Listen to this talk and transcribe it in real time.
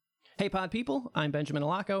Hey pod people, I'm Benjamin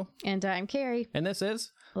Alaco. And I'm Carrie. And this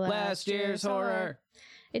is Last Year's Horror.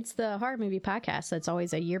 It's the horror movie podcast that's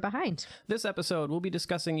always a year behind. This episode, we'll be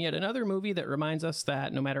discussing yet another movie that reminds us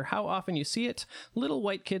that no matter how often you see it, little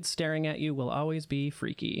white kids staring at you will always be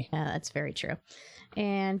freaky. Yeah, that's very true.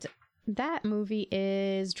 And that movie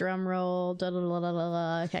is, drum roll,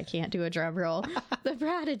 I can't do a drum roll, The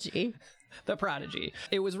Prodigy. The Prodigy.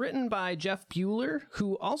 It was written by Jeff Bueller,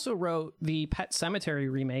 who also wrote the Pet Sematary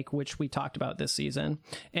remake, which we talked about this season,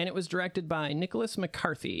 and it was directed by Nicholas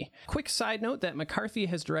McCarthy. Quick side note that McCarthy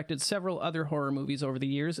has directed several other horror movies over the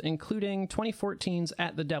years, including 2014's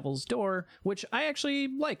At the Devil's Door, which I actually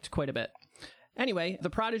liked quite a bit. Anyway, The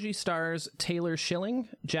Prodigy stars Taylor Schilling,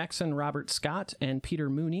 Jackson Robert Scott, and Peter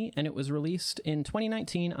Mooney, and it was released in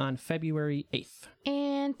 2019 on February 8th.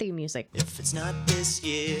 And theme music. If it's not this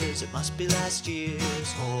year's, it must be last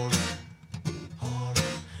year's horror.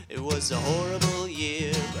 It was a horrible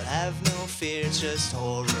year, but have no fear, it's just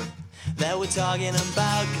horror that we're talking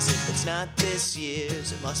about. Cause if it's not this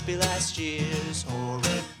year's, it must be last year's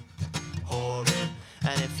horror.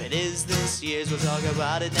 And if it is this year's, we'll talk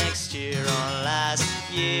about it next year on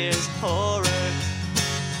last year's horror.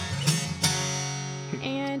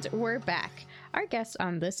 And we're back. Our guest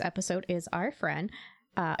on this episode is our friend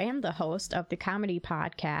and the host of the comedy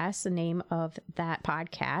podcast. The name of that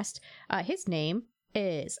podcast, his name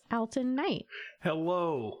is Elton Knight.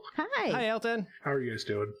 Hello. Hi. Hi, Elton. How are you guys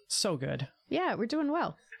doing? So good. Yeah, we're doing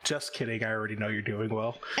well. Just kidding. I already know you're doing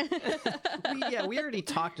well. We already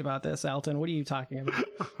talked about this, Elton. What are you talking about?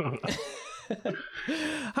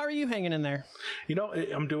 How are you hanging in there? You know,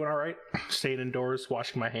 I'm doing all right. Staying indoors,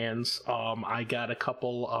 washing my hands. I got a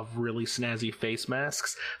couple of really snazzy face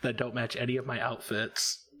masks that don't match any of my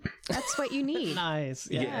outfits. That's what you need. Nice.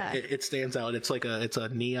 Yeah. It stands out. It's a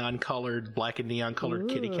neon colored, black and neon colored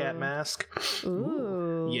kitty cat mask. Ooh.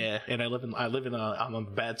 Yeah, and I live on the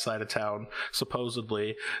bad side of town,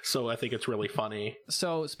 supposedly. So I think it's really funny.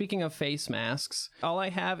 So speaking of face masks, all I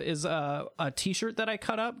have is a t-shirt that I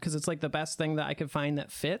cut up because it's like the best thing that I could find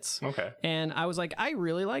that fits. Okay. And I was like, I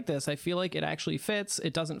really like this. I feel like it actually fits.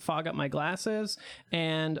 It doesn't fog up my glasses.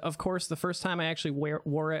 And of course, the first time I actually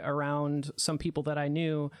wore it around some people that I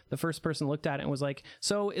knew, the first person looked at it and was like,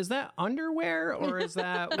 so is that underwear or is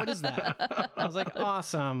that, what is that? I was like,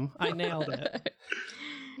 awesome. I nailed it.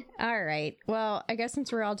 All right. Well, I guess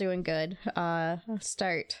since we're all doing good, I'll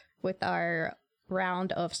start with our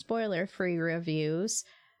round of spoiler-free reviews.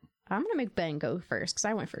 I'm going to make Ben go first because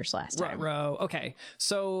I went first last time. Ruh-roh. Okay.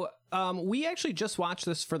 So we actually just watched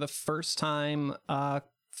this for the first time a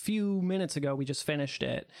few minutes ago. We just finished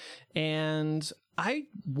it. And I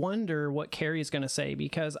wonder what Carrie is going to say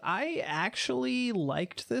because I actually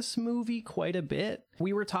liked this movie quite a bit.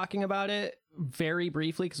 We were talking about it very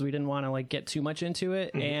briefly because we didn't want to get too much into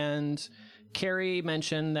it. Mm-hmm. And Carrie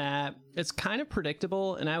mentioned that it's kind of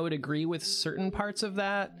predictable, and I would agree with certain parts of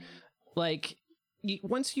that.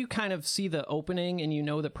 Once you kind of see the opening and you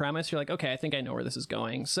know the premise, you're like, okay, I think I know where this is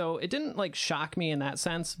going. So it didn't shock me in that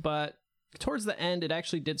sense, but towards the end, it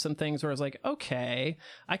actually did some things where I was like, okay,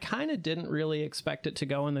 I kind of didn't really expect it to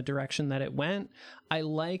go in the direction that it went. I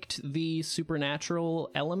liked the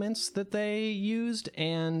supernatural elements that they used,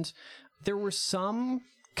 and there were some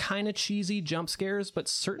kind of cheesy jump scares, but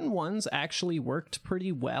certain ones actually worked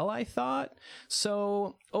pretty well, I thought.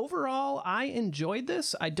 So overall, I enjoyed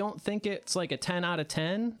this. I don't think it's a 10 out of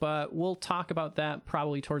 10, but we'll talk about that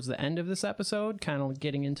probably towards the end of this episode, kind of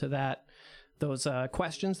getting into those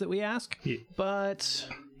questions that we ask. Yeah. But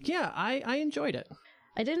yeah, I enjoyed it.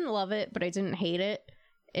 I didn't love it, but I didn't hate it.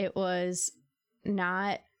 It was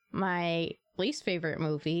not my least favorite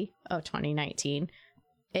movie of 2019.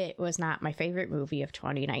 It was not my favorite movie of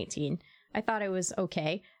 2019. I thought it was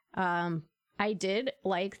okay. I did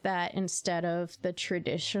like that instead of the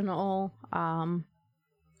traditional,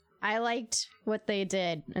 I liked what they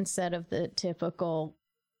did instead of the typical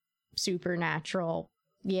supernatural,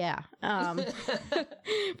 for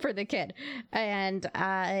the kid. And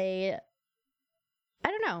I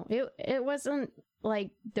don't know, it wasn't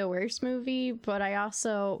the worst movie, but I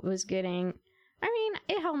also was getting,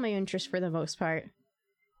 it held my interest for the most part.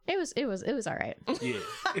 It was all right. Yeah.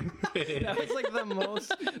 That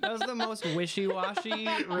was the most wishy-washy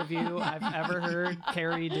review I've ever heard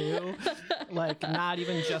Carrie do. Not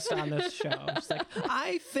even just on this show. It's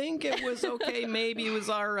I think it was okay, maybe it was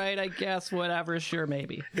all right, I guess, whatever, sure,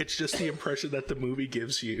 maybe. It's just the impression that the movie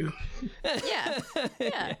gives you. Yeah.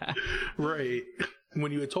 Right.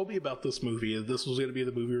 when you had told me about this movie, this was going to be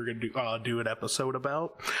the movie we were going to do an episode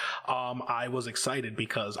about, I was excited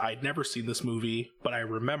because I'd never seen this movie, but I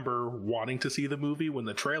remember wanting to see the movie when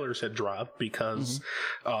the trailers had dropped because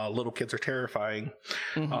little kids are terrifying,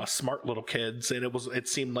 smart little kids, and it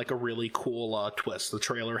seemed like a really cool twist. The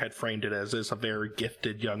trailer had framed it as a very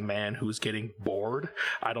gifted young man who's getting bored.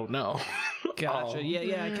 I don't know. Gotcha.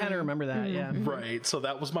 Yeah, I kind of remember that. Yeah. Right. So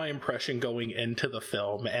that was my impression going into the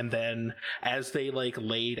film, and then as they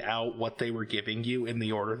laid out what they were giving you in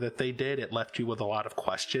the order that they did, it left you with a lot of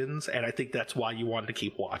questions, and I think that's why you wanted to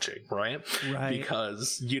keep watching, right?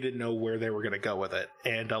 Because you didn't know where they were going to go with it.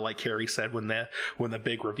 And like Carrie said, when the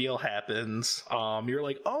big reveal happens, you're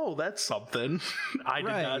like, oh, that's something.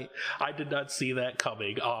 I did not see that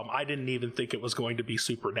coming. I didn't even think it was going to be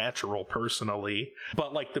supernatural personally,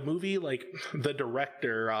 but like the movie, like the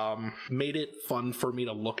director made it fun for me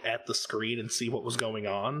to look at the screen and see what was going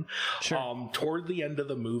on. Sure. Toward the end of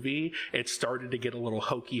the movie, it started to get a little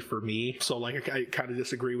hokey for me. So like I kind of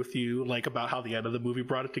disagree with you like about how the end of the movie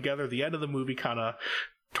brought it together. The end of the movie kind of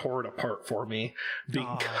tore it apart for me.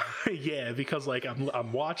 Because like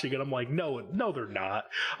I'm watching it, I'm like, no, they're not.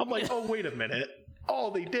 I'm like, oh, wait a minute.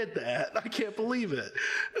 Oh, they did that. I can't believe it.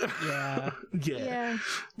 Yeah.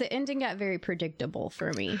 The ending got very predictable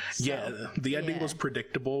for me. So. Yeah, the ending was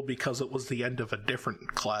predictable because it was the end of a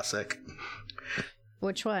different classic.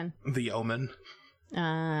 Which one? The Omen.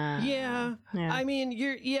 Yeah. I mean,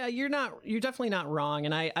 you're definitely not wrong,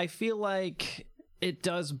 and I feel like it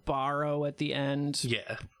does borrow at the end.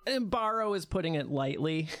 Yeah. And borrow is putting it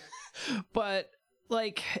lightly. But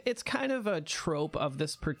like, it's kind of a trope of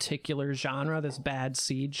this particular genre, this bad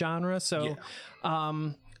seed genre. So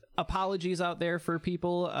apologies out there for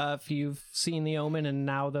people if you've seen The Omen and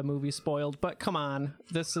now the movie's spoiled, but come on,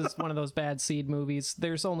 this is one of those bad seed movies.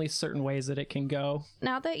 There's only certain ways that it can go.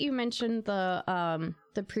 Now that you mentioned the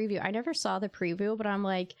preview, I never saw the preview, but I'm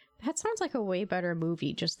like, that sounds like a way better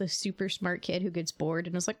movie. Just the super smart kid who gets bored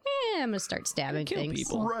and is like, I'm gonna start stabbing things.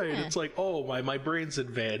 People. Right. It's like, oh, my brain's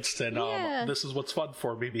advanced, and this is what's fun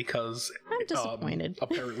for me because I'm disappointed.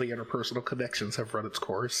 Apparently interpersonal connections have run its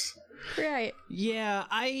course. Right. Yeah,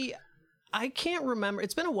 I can't remember.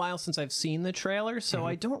 It's been a while since I've seen the trailer, so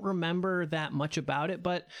I don't remember that much about it,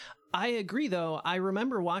 but I agree, though. I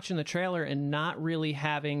remember watching the trailer and not really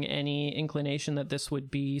having any inclination that this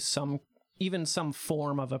would be even some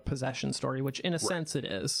form of a possession story, which in a sense it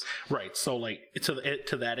is. Right. So like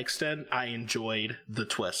to that extent, I enjoyed the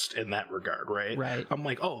twist in that regard, right? Right. I'm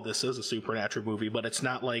like, oh, this is a supernatural movie, but it's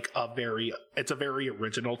not like it's a very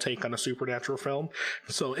original take on a supernatural film.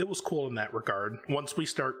 So it was cool in that regard. Once we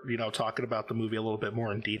start, talking about the movie a little bit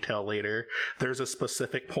more in detail later, there's a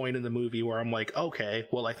specific point in the movie where I'm like, okay,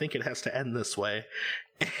 well, I think it has to end this way.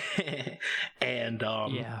 And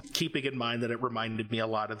keeping in mind that it reminded me a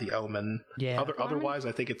lot of The Omen. Yeah. Otherwise,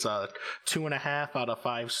 I think it's a 2.5 out of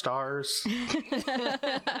 5 stars.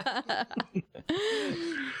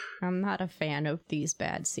 I'm not a fan of these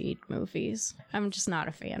bad seed movies. I'm just not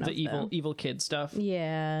a fan of the evil kid stuff.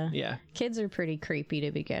 Yeah. Kids are pretty creepy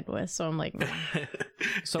to begin with, so I'm like,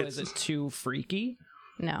 So is it too freaky?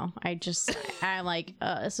 No, I'm like,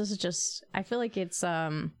 this is just, I feel like it's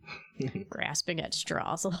grasping at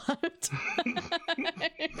straws a lot of times.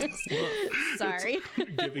 Sorry.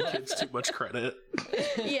 Giving kids too much credit.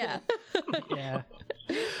 Yeah.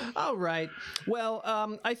 All right. Well,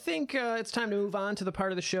 I think it's time to move on to the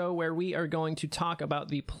part of the show where we are going to talk about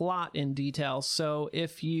the plot in detail. So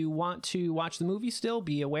if you want to watch the movie still,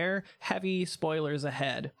 be aware, heavy spoilers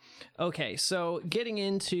ahead. Okay, so getting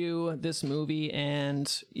into this movie, and,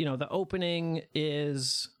 the opening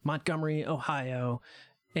is Montgomery, Ohio,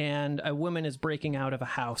 and a woman is breaking out of a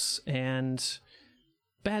house, and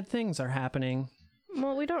bad things are happening.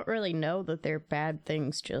 Well, we don't really know that they're bad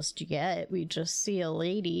things just yet. We just see a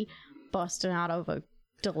lady busting out of a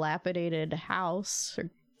dilapidated house or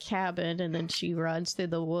cabin, and then she runs through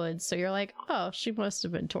the woods. So you're like, oh, she must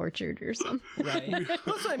have been tortured or something. Right. That's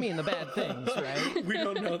what I mean, the bad things, right? We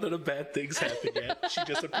don't know that a bad thing's happened yet. She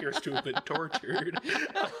just appears to have been tortured.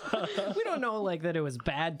 We don't know, that it was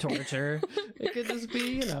bad torture. It could just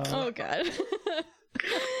be, Oh, God.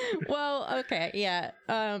 Well, okay, yeah.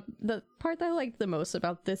 The part that I liked the most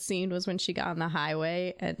about this scene was when she got on the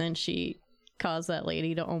highway and then she caused that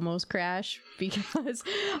lady to almost crash, because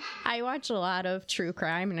I watch a lot of true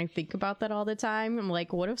crime and I think about that all the time. I'm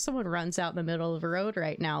like, what if someone runs out in the middle of a road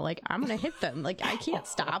right now? I'm gonna hit them. I can't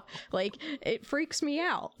stop. It freaks me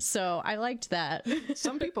out. So I liked that.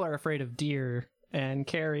 Some people are afraid of deer, and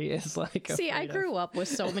Carrie is See, I grew up with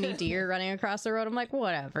so many deer running across the road. I'm like,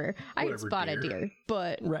 whatever. I can spot a deer,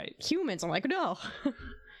 but humans, I'm like, no.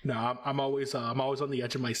 No, I'm always on the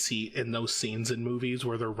edge of my seat in those scenes in movies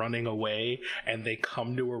where they're running away and they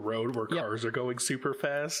come to a road where cars are going super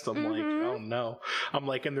fast. I'm like, oh no. I'm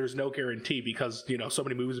like, and there's no guarantee because, you know, so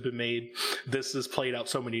many movies have been made. This is played out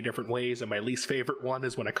so many different ways, and my least favorite one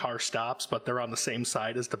is when a car stops, but they're on the same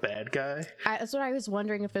side as the bad guy. That's what I was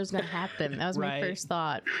wondering if it was going to happen. That was my first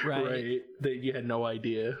thought. Right. That you had no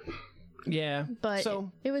idea. Yeah. But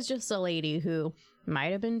so it was just a lady who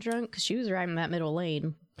might have been drunk because she was riding that middle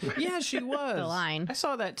lane. yeah, she was. The line. I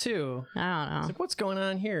saw that too. I don't know. It's like, what's going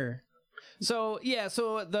on here? So yeah,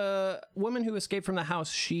 so the woman who escaped from the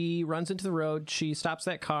house, she runs into the road, she stops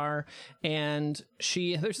that car, and this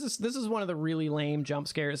is one of the really lame jump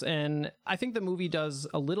scares, and I think the movie does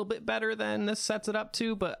a little bit better than this sets it up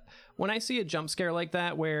to, but when I see a jump scare like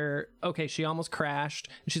that where, okay, she almost crashed,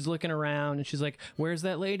 and she's looking around, and she's like, where's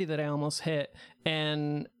that lady that I almost hit?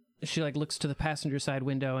 And she like looks to the passenger side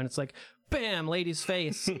window, and it's like, bam, lady's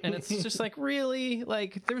face. And it's just like, really?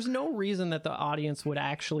 Like, there's no reason that the audience would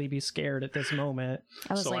actually be scared at this moment.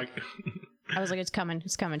 I was like, it's coming.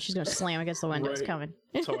 It's coming. She's going to slam against the window. Right. It's coming.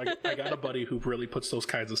 So I got a buddy who really puts those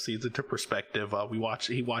kinds of scenes into perspective.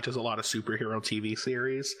 He watches a lot of superhero TV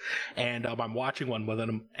series, and I'm watching one with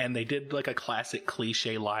him, and they did like a classic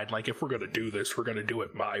cliche line, like, if we're going to do this, we're going to do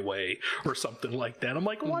it my way, or something like that. I'm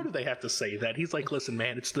like, why do they have to say that? He's like, listen,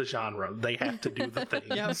 man, it's the genre. They have to do the things.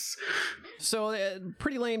 Yes. So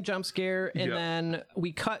pretty lame jump scare, and then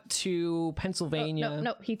we cut to Pennsylvania.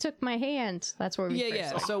 No, he took my hand. That's where we first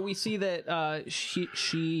saw. So we see that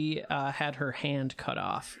she had her hand cut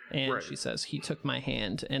off, and she says, he took my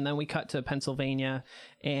hand. And then we cut to Pennsylvania,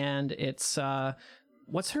 and it's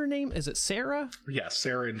what's her name? Is it Sarah? Yes,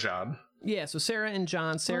 Sarah and John. Yeah, so Sarah and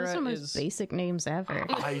John. Sarah those are the most basic names ever.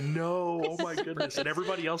 I know. Oh my goodness. And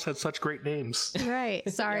everybody else had such great names. Right.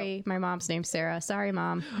 Sorry, my mom's name's Sarah. Sorry,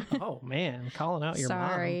 Mom. Oh man, calling out your mom.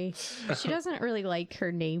 Sorry. She doesn't really like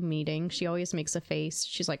her name meeting. She always makes a face.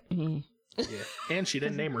 She's like, Yeah. And she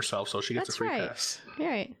didn't name herself, so she gets a free pass.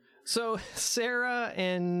 Right. So Sarah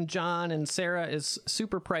and John, and Sarah is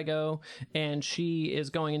super preggo, and she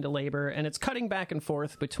is going into labor, and it's cutting back and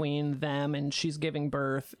forth between them, and she's giving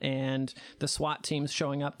birth, and the SWAT team's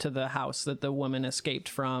showing up to the house that the woman escaped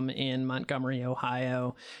from in Montgomery,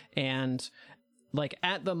 Ohio. And like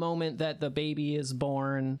at the moment that the baby is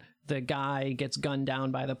born, the guy gets gunned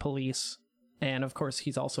down by the police. And of course,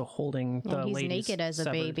 he's also holding the he's lady's naked as a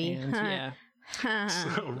baby. hand. Yeah.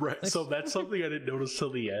 So that's something I didn't notice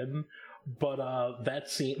till the end. But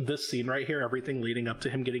this scene right here, everything leading up to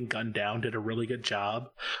him getting gunned down, did a really good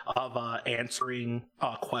job of answering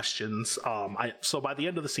questions. So by the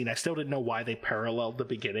end of the scene, I still didn't know why they paralleled the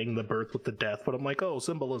beginning, the birth with the death, but I'm like, oh,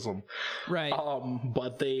 symbolism, right?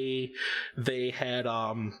 But they had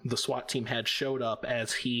the SWAT team had showed up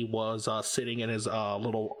as he was sitting in his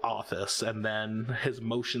little office, and then his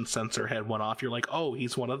motion sensor had went off. You're like, oh,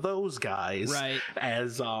 he's one of those guys, right?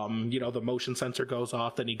 As the motion sensor goes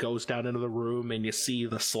off, then he goes down into the room, and you see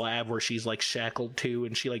the slab where she's like shackled to,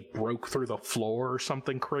 and she like broke through the floor or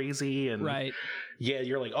something crazy, and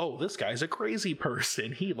you're like, oh, this guy's a crazy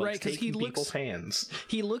person. He likes taking people's hands.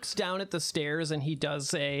 He looks down at the stairs, and he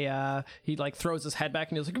does he like throws his head back,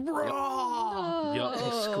 and he's like, raw. Yep,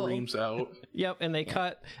 he screams out. Yep, and they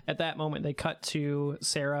cut at that moment. They cut to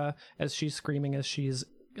Sarah as she's screaming as she's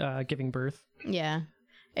giving birth. Yeah.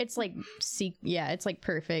 It's like it's like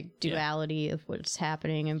perfect duality of what's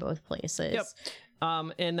happening in both places. Yep.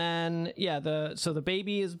 And then the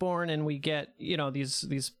baby is born, and we get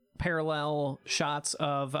these parallel shots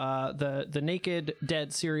of the naked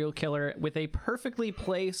dead serial killer with a perfectly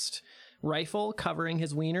placed rifle covering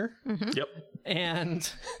his wiener. Mm-hmm. Yep. And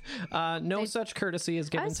such courtesy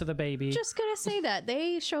is given to the baby. Just gonna say that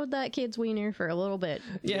they showed that kid's wiener for a little bit.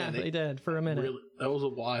 Yeah, they did for a minute. Really, that was a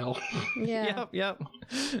while. Yeah. Yep.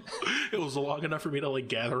 It was long enough for me to like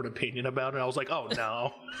gather an opinion about it. I was like, oh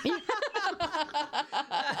no.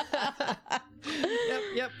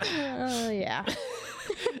 Yep. Oh yeah.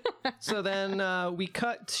 So then we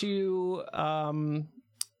cut to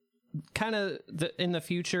kind of in the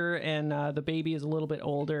future, and the baby is a little bit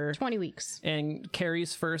older, 20 weeks, and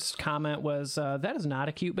Carrie's first comment was, that is not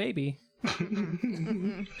a cute baby.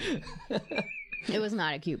 It was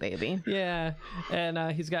not a cute baby. Yeah.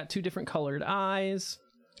 And he's got two different colored eyes.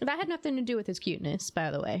 That had nothing to do with his cuteness, by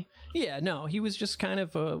the way. Yeah, no, he was just kind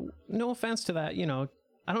of no offense to that,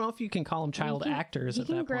 I don't know if you can call them child actors at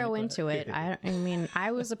that point. You can grow into it. I mean,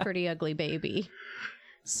 I was a pretty ugly baby,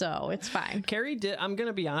 so it's fine. Carrie did. I'm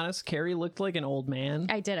gonna be honest. Carrie looked like an old man.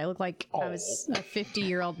 I did. I looked like I was a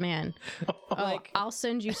 50-year-old man. Like, I'll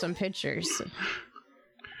send you some pictures.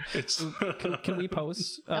 It's Can we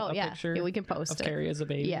post a picture? Yeah, we can post of it. Carrie as a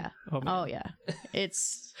baby. Yeah. man. Oh yeah.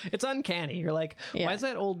 It's It's uncanny. You're like, Yeah. why is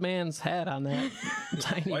that old man's head on that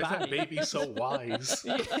tiny why is that body? baby so wise?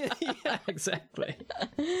 Yeah, exactly.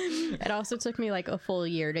 it also took me like a full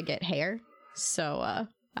year to get hair. So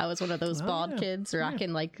I was one of those Oh, bald yeah. kids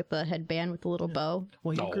rocking like the headband with the little bow.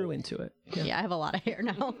 Well, you No. grew into it. Yeah, I have a lot of hair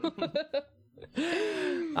now.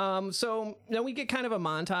 So now we get kind of a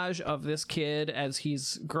montage of this kid as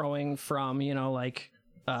he's growing from, like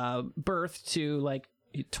birth to like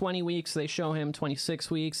 20 weeks. They show him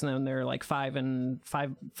 26 weeks, and then they're like 5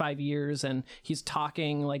 years, and he's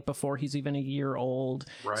talking like before he's even a year old.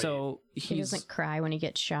 Right. So He he's doesn't cry when he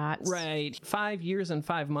gets shots. right. 5 years and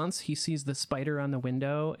 5 months, he sees the spider on the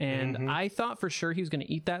window, and Mm-hmm. I thought for sure he was going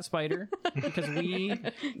to eat that spider because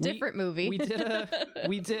Different movie. we did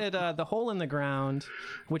The Hole in the Ground,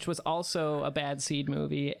 which was also a Bad Seed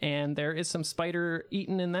movie, and there is some spider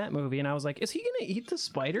eaten in that movie, and I was like, is he going to eat the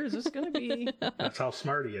spider? Is this going to be? That's how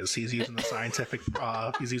smart he is. He's using the scientific.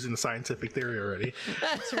 He's using the scientific theory already.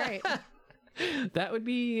 That's right. That would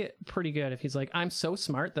be pretty good if he's like, I'm so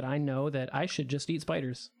smart that I know that I should just eat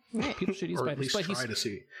spiders. People should eat Or at spiders, least but try to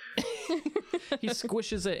see. he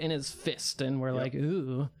squishes it in his fist, and we're like,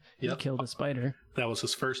 ooh, he Yep. killed a spider. That was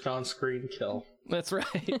his first on-screen kill. That's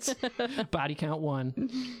right. Body count 1.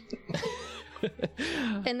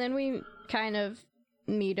 And then we kind of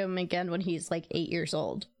meet him again when he's like 8 years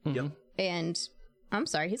old. Yep. And I'm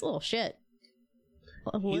sorry, he's a little shit.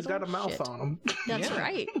 He's got a mouth shit. on him. That's Yeah.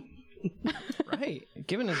 right. Right.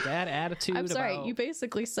 Giving his dad attitude. I'm sorry, about... you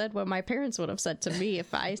basically said what my parents would have said to me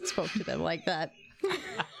if I spoke to them like that.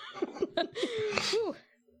 Whew.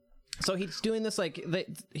 So he's doing this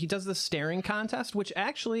he does this staring contest, which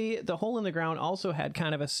actually The Hole in the Ground also had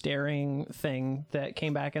kind of a staring thing that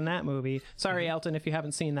came back in that movie. Sorry, Elton, if you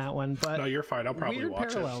haven't seen that one, but No, you're fine. I'll probably weird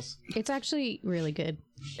watch parallels. It's actually really good.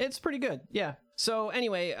 It's pretty good, yeah. So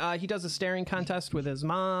anyway, he does a staring contest with his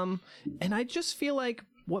mom, and I just feel like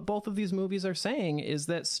what both of these movies are saying is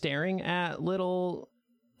that staring at little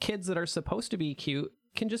kids that are supposed to be cute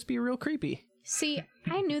can just be real creepy. See,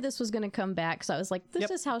 I knew this was going to come back, so I was like, this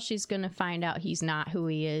Yep. is how she's going to find out he's not who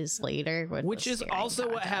he is later. with Which the is staring also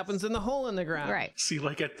what contest. happens in The Hole in the Ground. Right. See,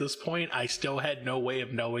 like at this point, I still had no way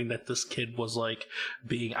of knowing that this kid was like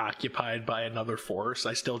being occupied by another force.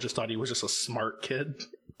 I still just thought he was just a smart kid.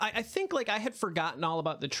 I think like I had forgotten all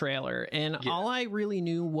about the trailer, and all I really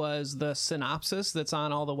knew was the synopsis that's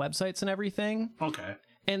on all the websites and everything. Okay.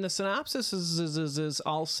 And the synopsis is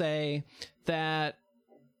I'll say that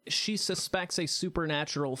she suspects a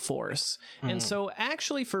supernatural force. And so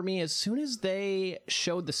actually for me, as soon as they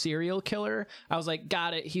showed the serial killer, I was like,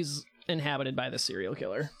 got it. He's inhabited by the serial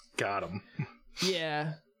killer. Got him.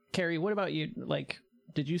 Yeah. Carrie, what about you? Like,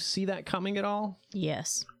 did you see that coming at all?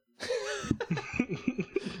 Yes.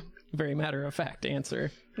 Very matter of fact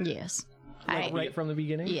answer. Yes. Right from the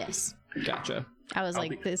beginning? Yes. Gotcha. I was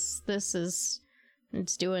like, this is,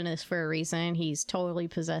 it's doing this for a reason. He's totally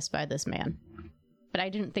possessed by this man. But I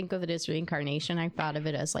didn't think of it as reincarnation. I thought of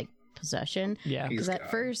it as like possession. Yeah. Because at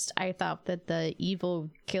first I thought that the evil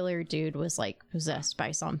killer dude was like possessed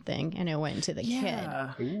by something and it went into the kid.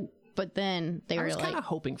 Ooh. But then they I were was like, kind of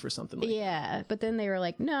hoping for something like yeah. But then they were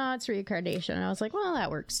like, no, it's reincarnation. And I was like, well, that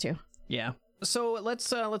works too. Yeah. So let's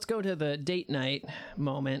go to the date night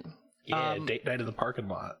moment. Yeah, date night in the parking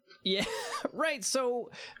lot. Yeah, right.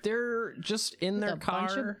 So they're just in their A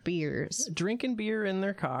bunch car of beers. drinking beer in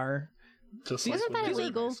their car. Just Isn't when that they were-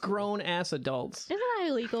 illegal? Grown ass adults. Isn't that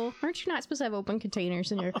illegal? Aren't you not supposed to have open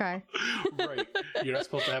containers in your car? Right. You're not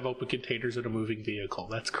supposed to have open containers in a moving vehicle.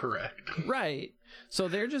 That's correct. Right. So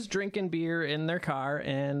they're just drinking beer in their car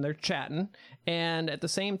and they're chatting. And at the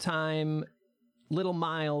same time, little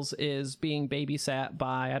Miles is being babysat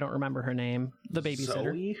by, I don't remember her name, the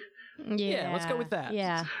babysitter. Zoe? Yeah, let's go with that.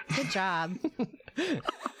 Yeah, good job.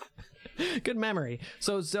 Good memory.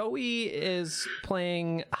 So Zoe is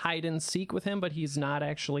playing hide and seek with him, but he's not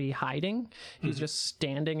actually hiding. He's just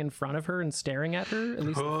standing in front of her and staring at her, at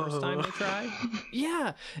least the first time they try.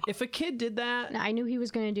 Yeah. If a kid did that, I knew he was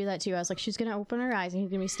going to do that too. I was like, she's going to open her eyes and he's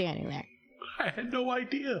going to be standing there. I had no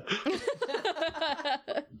idea.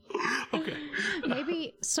 Okay.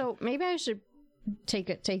 Maybe I should take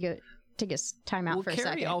a time out well, for a Carrie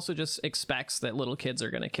second. also just expects that little kids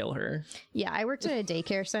are going to kill her. Yeah, I worked at a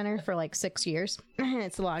daycare center for like 6 years.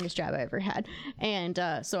 It's the longest job I ever had. And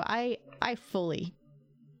so I fully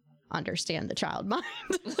understand the child mind.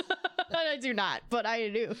 And I do not, but I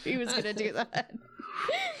knew he was going to do that.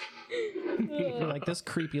 You're like, this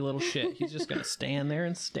creepy little shit. He's just going to stand there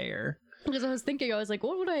and stare. Because I was thinking, I was like,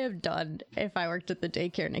 what would I have done if I worked at the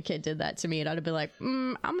daycare and a kid did that to me? And I'd have been like,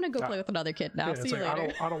 I'm going to go play with another kid now. Yeah, See it's you like,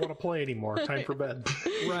 later. I don't want to play anymore. Time for bed.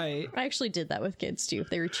 Right. I actually did that with kids too. If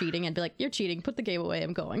they were cheating, I'd be like, you're cheating. Put the game away.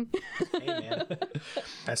 I'm going. Hey, man.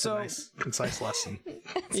 That's So- a nice, concise lesson.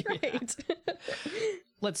 That's right.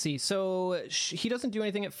 Let's see. So he doesn't do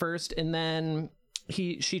anything at first, and then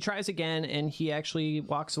she tries again, and he actually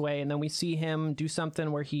walks away, and then we see him do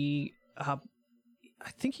something where he I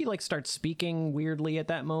think he like starts speaking weirdly at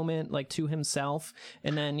that moment, like to himself,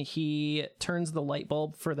 and then he turns the light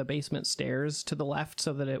bulb for the basement stairs to the left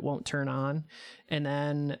so that it won't turn on. And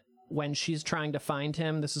then when she's trying to find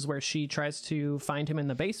him, this is where she tries to find him in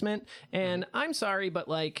the basement. And I'm sorry, but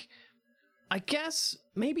like, I guess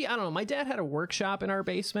maybe, I don't know, my dad had a workshop in our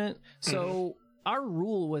basement, so our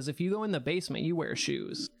rule was if you go in the basement, you wear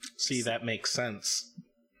shoes. See, that makes sense.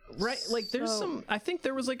 Right, like there's So- some, I think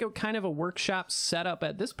there was like a kind of a workshop set up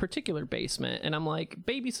at this particular basement, and I'm like,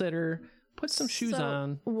 babysitter, put some shoes So,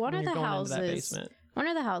 on one when of you're the going into that houses- basement. One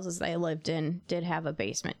of the houses that I lived in did have a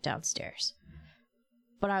basement downstairs.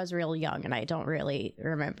 But I was real young and I don't really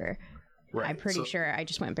remember. Right. I'm pretty so- sure I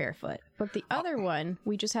just went barefoot. But the other one,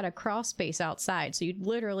 we just had a crawl space outside, so you'd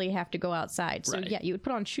literally have to go outside. So Right. yeah, you would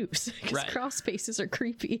put on shoes because Right. crawl spaces are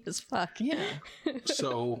creepy as fuck. Yeah.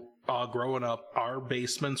 So, growing up, our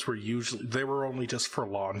basements were they were only just for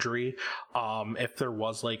laundry. If there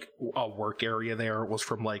was like a work area there, it was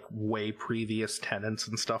from like way previous tenants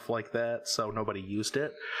and stuff like that, so nobody used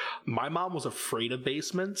it. My mom was afraid of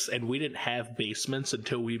basements, and we didn't have basements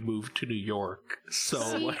until we moved to New York. So,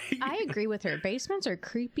 See, like, I agree with her. Basements are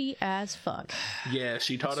creepy as fuck. yeah,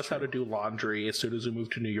 she taught us how to do laundry as soon as we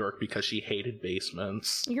moved to New York because she hated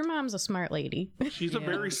basements. Your mom's a smart lady. She's a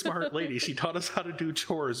very smart lady. She taught us how to do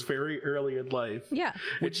chores very early in life. Yeah.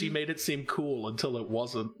 And she made it seem cool until it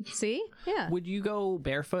wasn't. See? Yeah. Would you go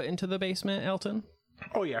barefoot into the basement, Elton?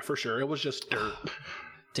 Oh yeah, for sure. It was just dirt.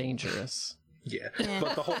 Dangerous. Yeah.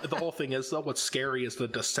 But the whole thing is though, what's scary is the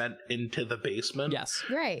descent into the basement. Yes.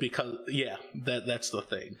 Right. Because that's the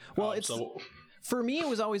thing. Well, it's so for me, it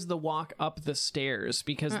was always the walk up the stairs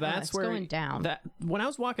because that's it's where going down. That when I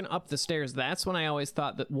was walking up the stairs, that's when I always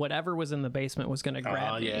thought that whatever was in the basement was going to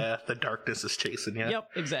grab me. yeah, the darkness is chasing you. Yep,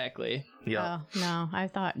 exactly. Yeah. Oh, no. I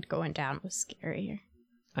thought going down was scarier.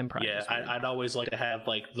 I'm proud. Yeah, I'd always like to have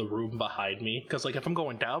like the room behind me because like if I'm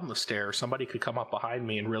going down the stairs, somebody could come up behind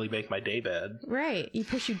me and really make my day bad. Right. You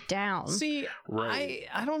push you down. See, Right.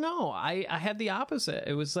 I don't know. I had the opposite.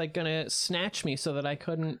 It was like gonna snatch me so that I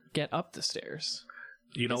couldn't get up the stairs.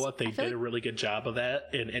 You know what? They feel did a really good job of that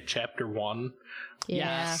in It Chapter 1. Yeah.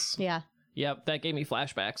 Yes. Yeah. Yep, that gave me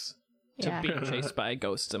flashbacks to Yeah. being chased by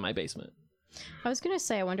ghosts in my basement. I was going to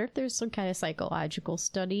say, I wonder if there's some kind of psychological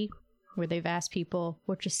study where they've asked people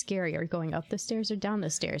which is scarier, going up the stairs or down the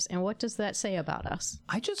stairs. And what does that say about us?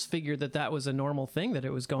 I just figured that that was a normal thing, that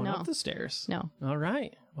it was going No. up the stairs. No. All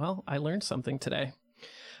right. Well, I learned something today.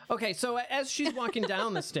 Okay, so as she's walking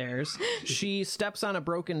down the stairs, she steps on a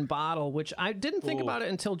broken bottle, which I didn't think Ooh. about it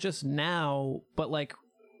until just now, but like,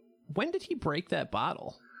 when did he break that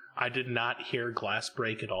bottle? I did not hear glass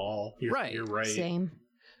break at all. Right. You're right. Same.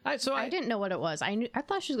 I didn't know what it was. I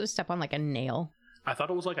thought she was going to step on like a nail. I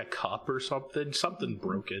thought it was like a cup or something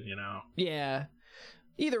broken, you know. Yeah.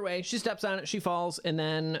 Either way, she steps on it, she falls, and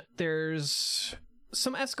then there's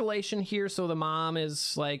some escalation here. So the mom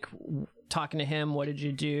is like talking to him, what did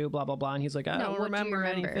you do, blah blah blah, and he's like, I No, don't what do you remember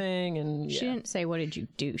remember? anything. And She didn't say, what did you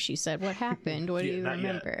do? She said, what happened? What do Yeah, you not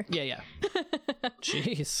yet. remember? yeah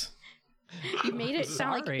Jeez. You made it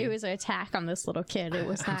sound like Sorry. it was an attack on this little kid. It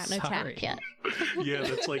was not an sorry. attack yet. Yeah,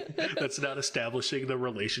 that's not establishing the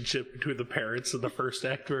relationship between the parents in the first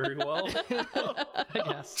act very well. I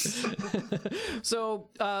guess. So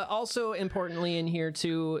also importantly in here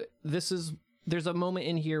too, there's a moment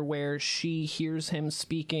in here where she hears him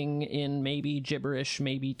speaking in maybe gibberish,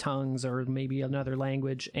 maybe tongues, or maybe another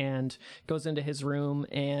language, and goes into his room,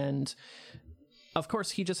 and of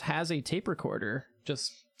course he just has a tape recorder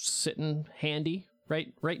just sitting handy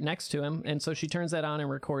right next to him, and so she turns that on and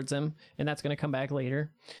records him, and that's going to come back later.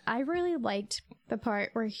 I really liked the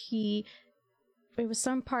part where it was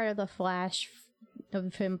some part of the flash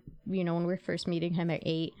of him, you know, when we were first meeting him at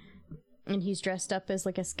 8, and he's dressed up as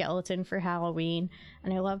like a skeleton for Halloween,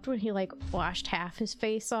 and I loved when he like washed half his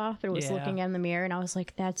face off and was Yeah. looking in the mirror, and I was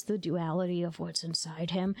like, that's the duality of what's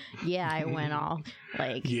inside him. Yeah, I went all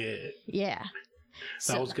like, Yeah,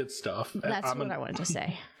 So that was good stuff. that's I'm what I wanted to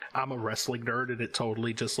say. I'm a wrestling nerd, and it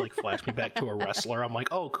totally just like flashed me back to a wrestler. I'm like,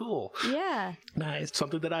 oh, cool. Yeah. Nice.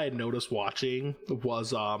 Something that I had noticed watching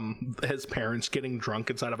was his parents getting drunk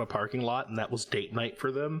inside of a parking lot, and that was date night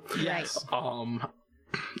for them. Yes.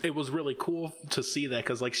 it was really cool to see that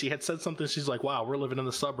because like she had said something. She's like, wow, we're living in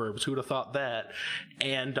the suburbs. Who'd have thought that?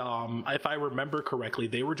 And if I remember correctly,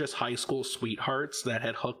 they were just high school sweethearts that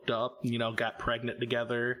had hooked up, you know, got pregnant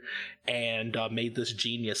together and made this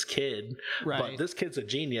genius kid. Right. But this kid's a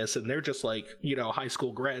genius and they're just like, you know, high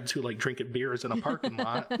school grads who like drinking beers in a parking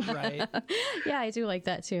lot. Right. Yeah, I do like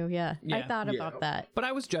that too. Yeah. I Yeah. thought about that. But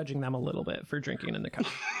I was judging them a little bit for drinking in the car.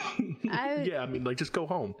 Yeah, I mean, like, just go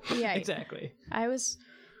home. Yeah. Exactly. I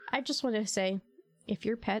just want to say, if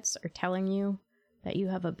your pets are telling you that you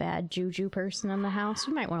have a bad juju person in the house,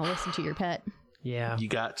 you might want to listen to your pet. Yeah, You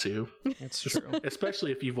got to. it's true.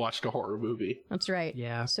 Especially if you've watched a horror movie. That's right.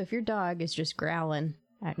 Yeah, So if your dog is just growling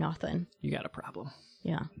at nothing, you got a problem.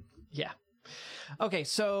 yeah. Yeah. Okay,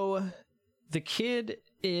 so the kid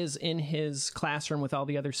is in his classroom with all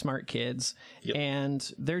the other smart kids, Yep.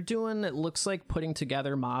 and they're doing, it looks like putting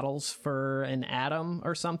together models for an atom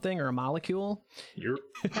or something, or a molecule. You're,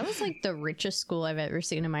 That was like the richest school I've ever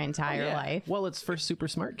seen in my entire Yeah. life. Well, it's for super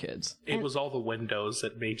smart kids. it was all the windows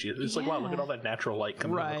that made you. It's like, wow, look Yeah. at all that natural light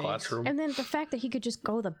coming out of Right. the classroom. And then the fact that he could just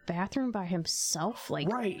go to the bathroom by himself, like,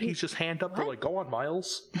 Right. He's just hand up. They're like, go on,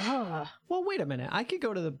 Miles. ugh. Well, wait a minute. I could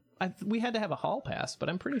go to the... we had to have a hall pass, but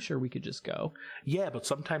I'm pretty sure we could just go. Yeah, but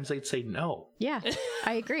sometimes they'd say no. Yeah,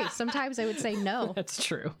 I agree. Sometimes I would say no. That's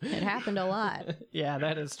true. It happened a lot. Yeah,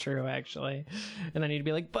 that is true, actually. And then he'd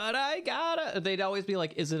be like, but I gotta... They'd always be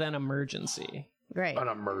like, is it an emergency? Right. An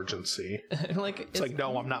emergency. Like, It's like,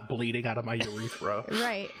 no, I'm not bleeding out of my urethra.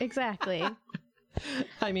 Right, exactly.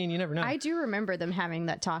 I mean, you never know. I do remember them having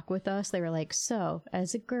that talk with us. They were like, so,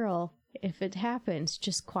 as a girl, if it happens,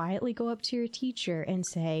 just quietly go up to your teacher and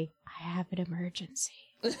say, I have an emergency.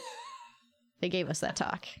 They gave us that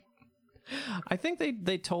talk. I think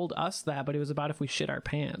they told us that, but it was about if we shit our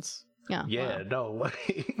pants. Yeah. Yeah, no.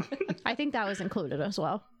 I think that was included as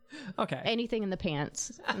well. Okay. Anything in the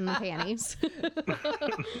pants, in the panties.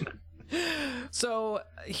 So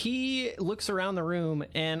he looks around the room,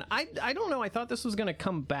 and I don't know. I thought this was going to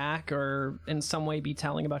come back or in some way be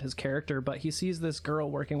telling about his character, but he sees this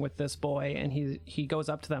girl working with this boy, and he goes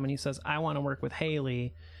up to them and he says, I want to work with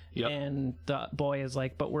Haley. Yep. And the boy is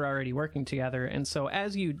like, but we're already working together. And so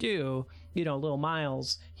as you do, you know, little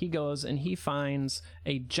Miles, he goes and he finds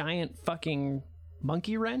a giant fucking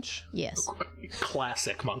monkey wrench. Yes.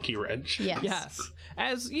 Classic monkey wrench. Yes. Yes.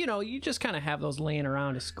 As you know, you just kind of have those laying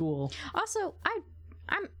around at school. Also,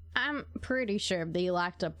 I'm pretty sure they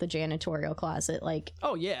locked up the janitorial closet. Like,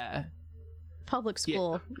 Oh yeah. public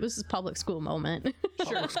school. This is public school moment.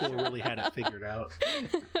 Public school really had it figured out.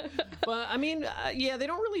 But I mean, yeah, they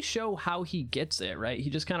don't really show how he gets it, right? He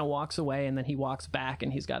just kind of walks away and then he walks back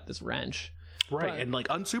and he's got this wrench. Right, But- and like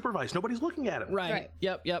unsupervised. Nobody's looking at him. Right.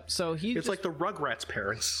 Yep. So he It's like the Rugrats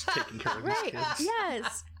parents taking care of these Right. kids.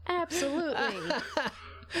 Yes. Absolutely.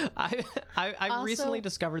 I Also- recently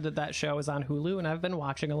discovered that show is on Hulu, and I've been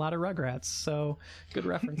watching a lot of Rugrats. So good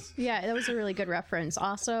reference. Yeah, that was a really good reference.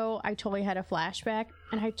 Also, I totally had a flashback,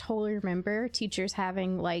 and I totally remember teachers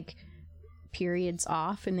having like periods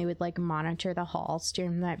off, and they would like monitor the halls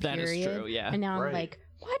during that That is period. true, yeah. And now Right. I'm like,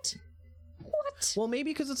 what? Well, maybe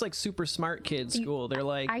because it's like super smart kids school. They're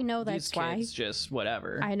like, I know these that's why. kids just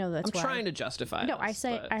whatever. I know that's I'm why. trying to justify. No, this, I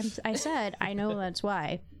say but- I said I know that's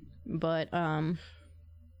why, but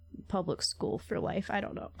public school for life. I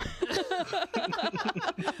don't know.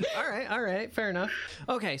 All right, fair enough.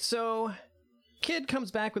 Okay, so kid comes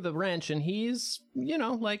back with a wrench, and he's, you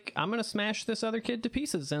know, like, I'm gonna smash this other kid to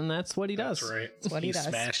pieces, and that's what he does. That's right. what he does.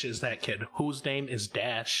 Smashes that kid whose name is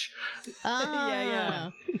Dash. Yeah.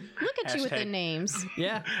 Look at you with the Hashtag- names.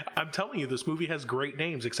 Yeah. I'm telling you, this movie has great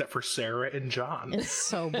names except for Sarah and John. It's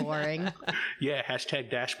so boring. Yeah, hashtag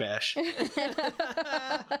Dash Bash.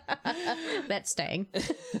 That's staying.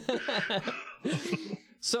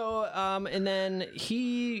 So, and then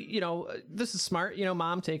he, you know, this is smart. You know,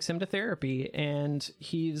 mom takes him to therapy, and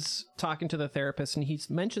he's talking to the therapist, and he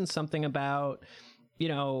mentions something about, you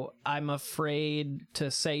know, I'm afraid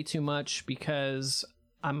to say too much because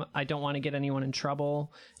I don't want to get anyone in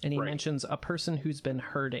trouble. And he Right. mentions a person who's been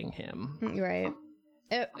hurting him. Right.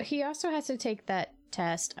 He also has to take that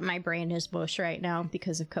test. My brain is mush right now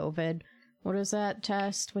because of COVID. What is that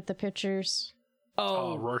test with the pictures?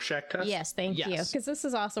 Oh, Rorschach test? Yes, thank you. Yes. Because this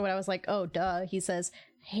is also what I was like, oh, duh. He says,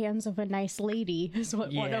 hands of a nice lady is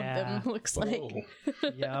what one of them Yeah. looks like.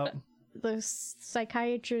 Oh. Yep. The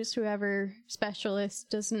psychiatrist, whoever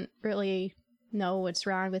specialist, doesn't really know what's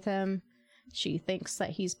wrong with him. She thinks that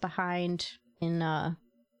he's behind in,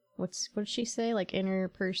 what did she say? Like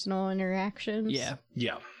interpersonal interactions? Yeah.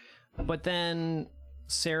 Yeah. But then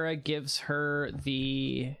Sarah gives her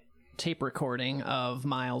the tape recording of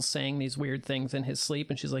Miles saying these weird things in his sleep,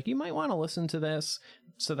 and she's like, you might want to listen to this.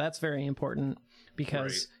 So that's very important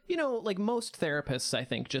because, you know, like most therapists, I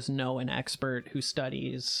think, just know an expert who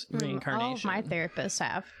studies reincarnation. All of my therapists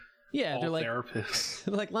have. Yeah, All they're like, therapists.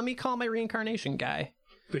 they're like, let me call my reincarnation guy.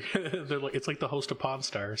 They're like, it's like the host of Pawn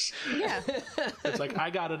Stars. Yeah. It's like, I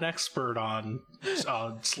got an expert on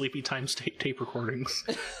Sleepy Times tape recordings.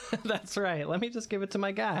 That's right. Let me just give it to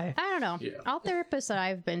my guy. I don't know. Yeah. All therapists that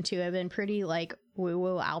I've been to have been pretty like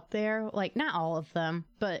woo-woo out there. Like, not all of them,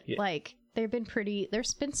 but like they've been pretty,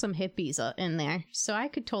 there's been some hippies in there. So I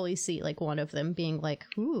could totally see like one of them being like,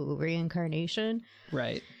 ooh, reincarnation.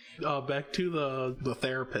 Right. Back to the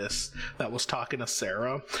therapist that was talking to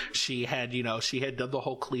Sarah. She had done the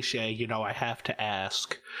whole cliche, I have to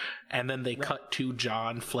ask. And then they cut to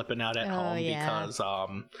John flipping out at home because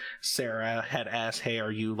Sarah had asked, hey,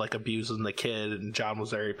 are you like abusing the kid? And John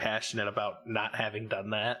was very passionate about not having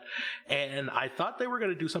done that. And I thought they were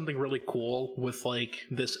going to do something really cool with like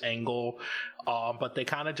this angle. But they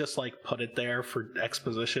kind of just like put it there for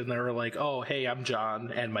exposition. They were like, oh, hey, I'm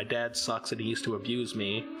John and my dad sucks and he used to abuse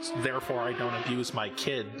me. Therefore, I don't abuse my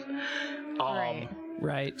kid.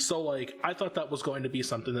 Right. So, like, I thought that was going to be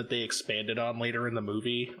something that they expanded on later in the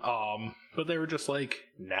movie. But they were just like,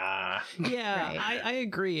 nah. Yeah, Right. I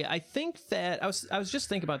agree. I think that I was just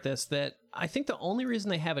thinking about this, that I think the only reason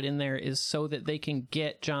they have it in there is so that they can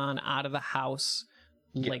get John out of the house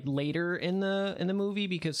like later in the movie,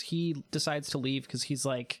 because he decides to leave because he's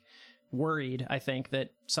like worried, I think, that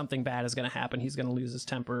something bad is going to happen. He's going to lose his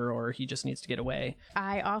temper or he just needs to get away.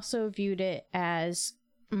 I also viewed it as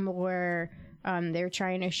more they're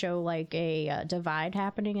trying to show like a divide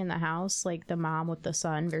happening in the house, like the mom with the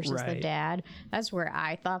son versus the Right. dad. That's where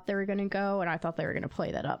I thought they were going to go, and I thought they were going to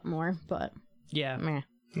play that up more, but Yeah. meh.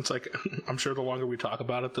 It's like, I'm sure the longer we talk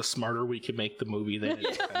about it, the smarter we can make the movie than it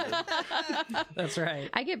intended. That's right.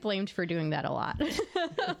 I get blamed for doing that a lot.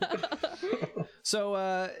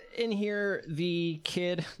 So in here, the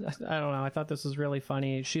kid, I don't know, I thought this was really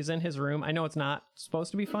funny. She's in his room. I know it's not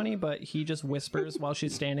supposed to be funny, but he just whispers while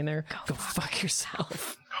she's standing there, go fuck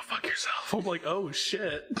yourself. Go fuck yourself. I'm like, oh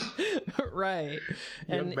shit. Right.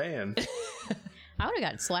 Young man. I would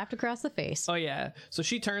have got slapped across the face. Oh, yeah. So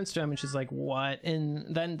she turns to him and she's like, what?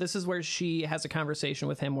 And then this is where she has a conversation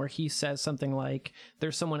with him where he says something like,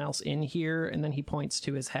 there's someone else in here. And then he points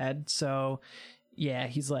to his head. So, yeah,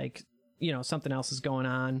 he's like, something else is going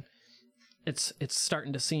on. It's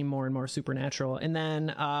starting to seem more and more supernatural. And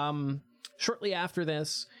then shortly after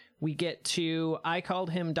this, we get to, I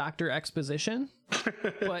called him Dr. Exposition,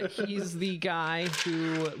 but he's the guy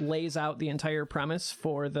who lays out the entire premise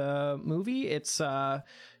for the movie. It's the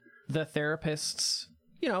therapist's,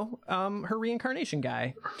 her reincarnation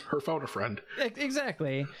guy. Her phone a friend.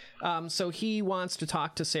 Exactly. So he wants to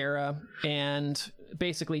talk to Sarah and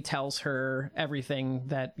basically tells her everything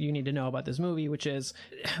that you need to know about this movie, which is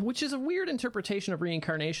a weird interpretation of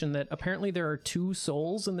reincarnation, that apparently there are two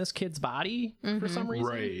souls in this kid's body for some reason.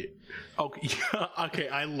 Right. Okay. Yeah, okay.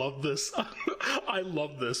 I love this. I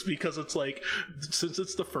love this because it's like, since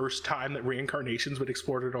it's the first time that reincarnation's been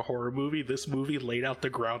explored in a horror movie, this movie laid out the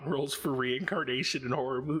ground rules for reincarnation in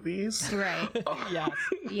horror movies. Right. Yes.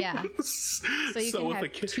 Yeah. So you can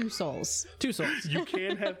have two souls. Two souls. You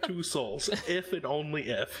can have two souls if and only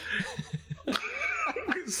if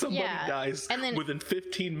somebody dies and then, within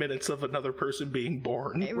 15 minutes of another person being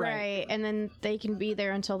born. Right. And then they can be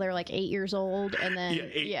there until they're like 8 years old, and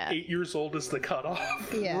then eight years old is the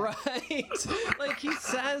cutoff. Yeah. Right. Like he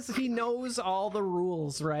says he knows all the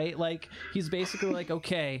rules, right? Like he's basically like,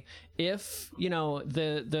 okay, if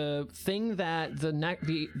the thing that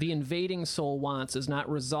the invading soul wants is not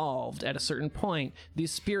resolved at a certain point,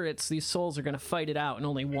 these souls are going to fight it out and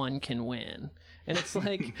only one can win. And it's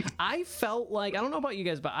like, I felt like, I don't know about you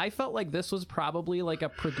guys, but I felt like this was probably like a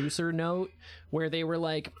producer note where they were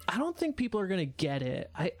like, I don't think people are going to get it.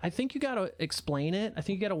 I think you got to explain it. I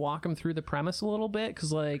think you got to walk them through the premise a little bit,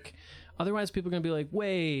 because like, otherwise people are going to be like,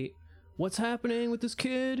 wait, what's happening with this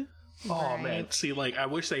kid? Oh man, see, like, I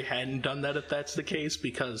wish they hadn't done that if that's the case,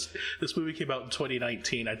 because this movie came out in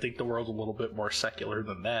 2019. I think the world's a little bit more secular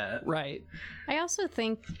than that. Right. I also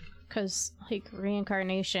think, because like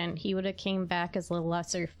reincarnation, he would have came back as a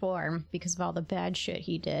lesser form because of all the bad shit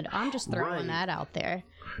he did. I'm just throwing that out there.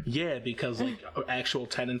 Yeah, because like actual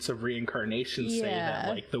tenets of reincarnation say that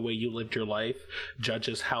like the way you lived your life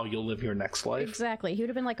judges how you'll live your next life. Exactly. He would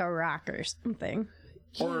have been like a rock or something.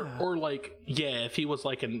 Or like, yeah, if he was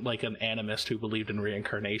like an animist who believed in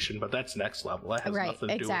reincarnation, but that's next level. That has nothing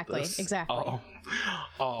to do with this. Exactly.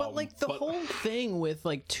 But like the whole thing with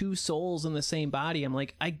like two souls in the same body, I'm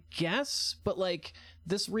like, I guess, but like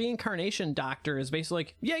this reincarnation doctor is basically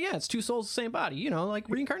like, yeah, it's two souls, the same body, you know, like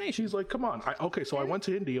reincarnation. He's like, come on. So I went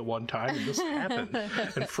to India one time and this happened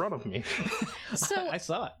in front of me. So I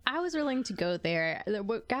saw it. I was willing to go there.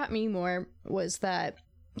 What got me more was that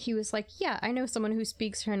he was like, yeah, I know someone who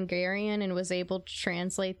speaks Hungarian and was able to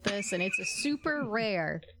translate this, and it's a super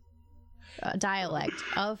rare dialect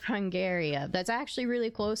of Hungary that's actually really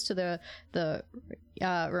close to the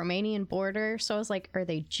Romanian border. So I was like, are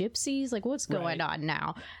they gypsies? Like, what's going on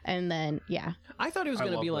now? And then, yeah. I thought it was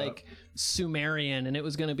going to be like Sumerian, and it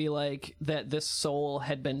was going to be like that this soul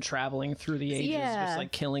had been traveling through the ages, just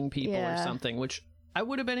like killing people or something, which I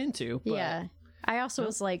would have been into. But... yeah. I also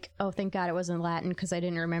was like, oh, thank God it wasn't Latin, because I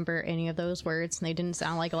didn't remember any of those words, and they didn't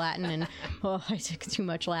sound like Latin, and, well, I took too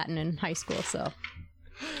much Latin in high school, so...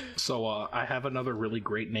 So I have another really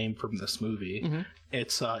great name from this movie. Mm-hmm.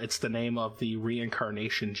 It's the name of the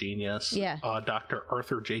reincarnation genius, Dr.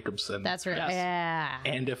 Arthur Jacobson. That's right. Yes. Yeah.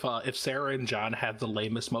 And if Sarah and John have the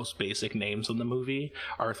lamest, most basic names in the movie,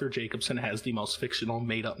 Arthur Jacobson has the most fictional,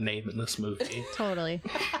 made-up name in this movie. Totally.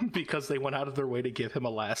 Because they went out of their way to give him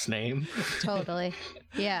a last name. Totally.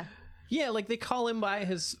 Yeah. Yeah, like they call him by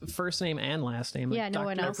his first name and last name. Like Yeah, no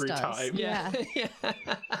one else every does. time. Yeah.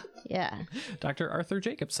 Yeah. Dr. Arthur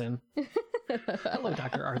Jacobson. Hello,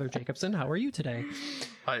 Dr. Arthur Jacobson. How are you today?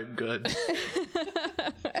 I'm good.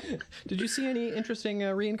 Did you see any interesting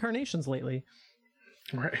reincarnations lately?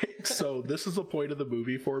 Right. So this is a point of the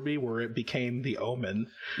movie for me where it became The Omen.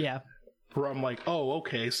 Yeah. Where I'm like, oh,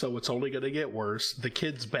 okay, so it's only going to get worse. The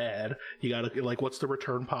kid's bad. You gotta, like, what's the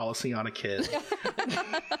return policy on a kid?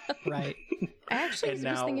 Right. I actually was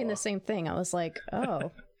just thinking the same thing. I was like,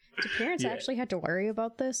 oh, do parents actually have to worry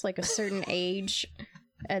about this? Like a certain age,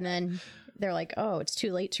 and then they're like, oh, it's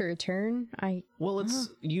too late to return? Well, it's,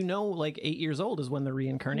 like 8 years old is when the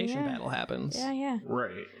reincarnation battle happens. Yeah.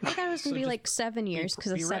 Right. I thought it was going to be like 7 years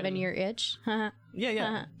because of be ready. 7-year itch.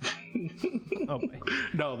 Yeah. Oh, boy.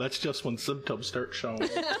 No, that's just when symptoms start showing.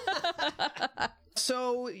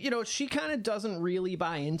 So, she kind of doesn't really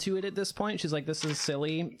buy into it at this point. She's like, this is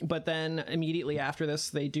silly. But then immediately after this,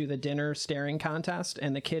 they do the dinner staring contest,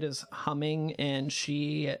 and the kid is humming, and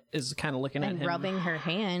she is kind of looking at him. Rubbing her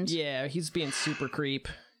hand. Yeah, he's being super creep.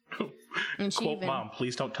 And she Quote, Mom,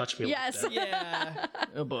 please don't touch me Yes. like that. Yeah.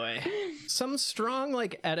 Oh, boy. Some strong,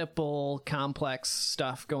 like, Oedipal complex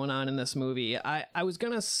stuff going on in this movie. I was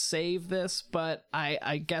going to save this, but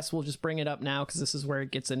I guess we'll just bring it up now because this is where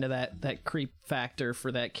it gets into that creep factor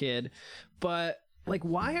for that kid. But, like,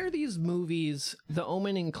 why are these movies, The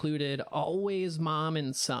Omen included, always mom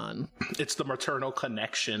and son? It's the maternal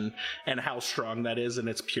connection and how strong that is in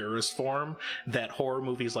its purest form that horror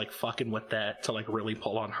movies like fucking with that to like really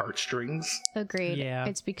pull on heartstrings. Agreed. Yeah.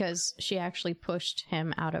 It's because she actually pushed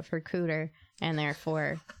him out of her cooter and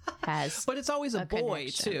therefore has... But it's always a boy,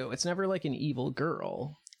 connection. too. It's never like an evil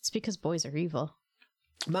girl. It's because boys are evil.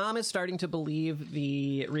 Mom is starting to believe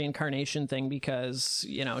the reincarnation thing because,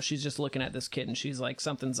 she's just looking at this kid and she's like,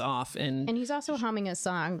 something's off. And he's also humming a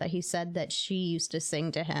song that he said that she used to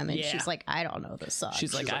sing to him. And Yeah. she's like, I don't know this song.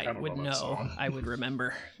 she's like, I don't would know that know. song." I would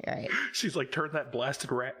remember. Right. She's like, turn that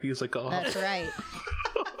blasted rap music off. That's right.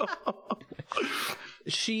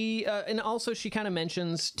 She, and also she kind of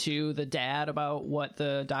mentions to the dad about what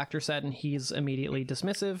the doctor said, and he's immediately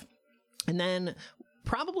dismissive. And then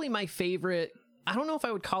probably my favorite, I don't know if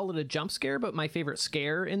I would call it a jump scare, but my favorite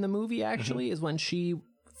scare in the movie actually is when she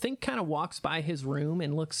kind of walks by his room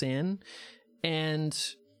and looks in,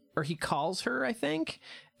 or he calls her, I think.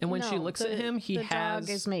 And when she looks at him, the dog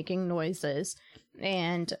is making noises,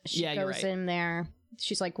 and she goes in there.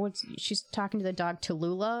 She's like, she's talking to the dog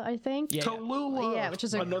Tallulah, I think. Yeah. Tallulah! Yeah, which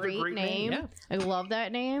is a Another great name. Yeah. I love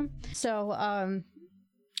that name. So,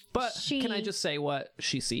 But can I just say what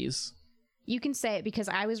she sees? you can say it because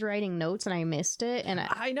I was writing notes and I missed it, and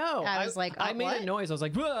I know. I was like, I made what? a noise. I was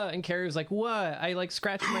like, "Whoa," and Carrie was like, "What?" I like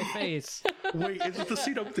scratched my face. Wait, is it the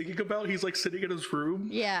scene I'm thinking about? He's like sitting in his room.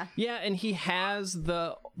 Yeah. Yeah, and he has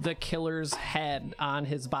the killer's head on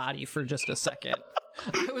his body for just a second.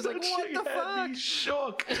 I was like, That what shit the had fuck? me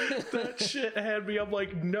shook. That shit had me. I'm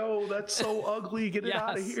like, no, that's so ugly. Get it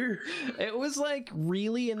out of Yes. here. It was like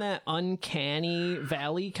really in that uncanny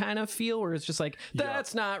valley kind of feel where it's just like,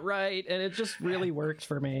 that's not right. And it just really worked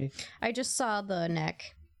for me. I just saw the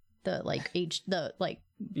neck, the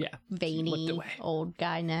Yeah. Looked veiny away. old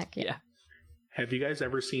guy neck. Yeah. Have you guys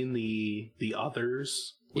ever seen the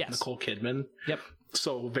Others with Yes. Nicole Kidman. Yep.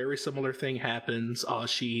 So very similar thing happens.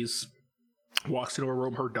 She's walks into a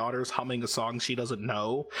room, her daughter's humming a song she doesn't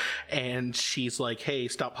know, and she's like, hey,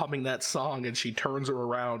 stop humming that song, and she turns her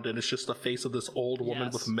around and it's just the face of this old woman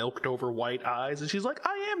Yes. with milked over white eyes, and she's like,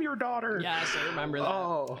 I am your daughter. Yes, I remember that.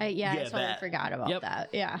 Oh I totally that. forgot about Yep. that.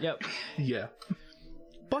 Yeah. Yep. Yeah.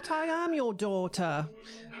 But I am your daughter.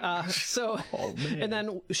 So, Oh, man. and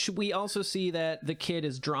then we also see that the kid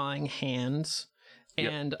is drawing hands, and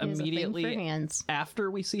He has a thing for immediately hands. after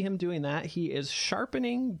we see him doing that, he is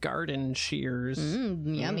sharpening garden shears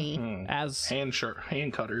Yummy. as Hand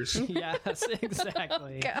cutters. yes,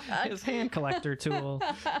 exactly. God. His hand collector tool.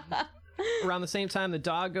 Around the same time, the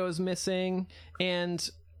dog goes missing, and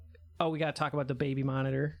we gotta talk about the baby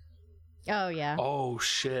monitor. Oh yeah. Oh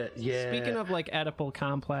shit. Yeah. Speaking of like Oedipal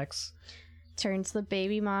complex, Turns the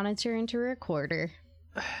baby monitor into a recorder.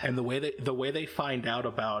 and the way they find out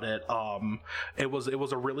about it, it was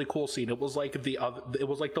a really cool scene. It was like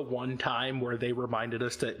the one time where they reminded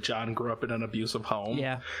us that John grew up in an abusive home.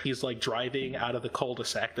 Yeah. He's like driving out of the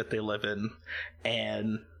cul-de-sac that they live in,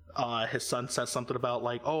 and his son says something about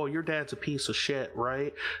like, oh, your dad's a piece of shit,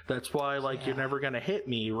 right? That's why like you're never gonna hit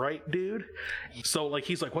me, right, dude? So like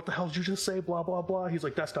he's like, what the hell did you just say? Blah blah blah. He's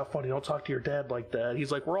like, that's not funny. Don't talk to your dad like that.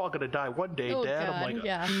 He's like, we're all gonna die one day, Oh Dad. God. I'm like,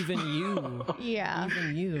 yeah. even you, Yeah.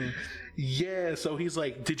 even you. yeah. So he's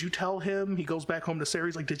like, did you tell him? He goes back home to Sarah.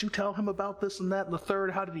 He's like, did you tell him about this and that and the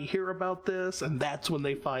third? How did he hear about this? And that's when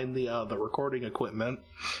they find the recording equipment.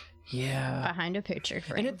 Yeah. Behind a picture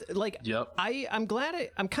frame. And it like Yep. I'm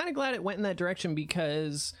kind of glad it went in that direction,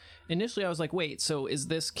 because initially I was like, wait, so is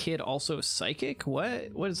this kid also psychic?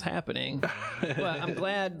 What is happening? But I'm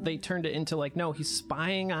glad they turned it into like, no, he's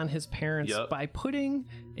spying on his parents Yep. by putting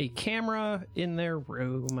a camera in their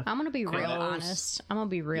room. I'm gonna be real Gross. honest. I'm gonna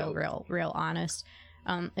be real honest.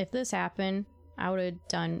 If this happened, I would have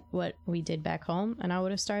done what we did back home, and I would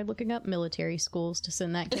have started looking up military schools to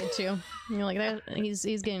send that kid to. You're like, that, he's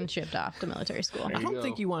getting shipped off to military school. I don't go.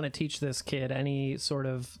 think you want to teach this kid any sort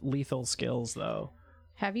of lethal skills, though.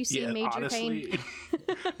 Have you seen Major Payne? honestly,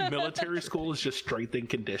 military school is just strength and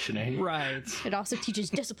conditioning. Right. It also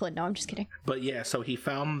teaches discipline. No, I'm just kidding. But yeah, so they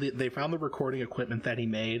found the recording equipment that he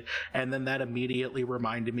made, and then that immediately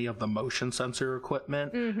reminded me of the motion sensor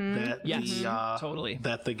equipment that Yes, the totally.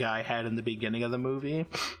 that the guy had in the beginning of the movie.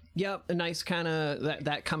 Yep, a nice kind of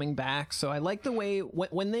that coming back. So I like the way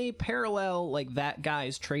when they parallel like that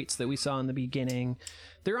guy's traits that we saw in the beginning.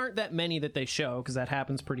 There aren't that many that they show because that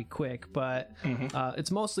happens pretty quick, but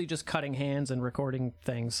it's mostly just cutting hands and recording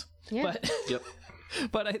things. Yeah. But Yep.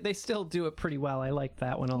 but they still do it pretty well. I like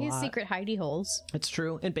that one a He has lot. secret hidey holes. It's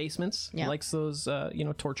true. And basements. Yeah. He likes those,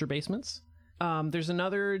 torture basements. There's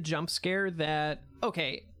another jump scare that,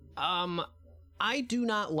 I do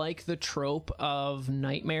not like the trope of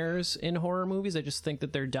nightmares in horror movies. I just think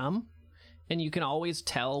that they're dumb. And you can always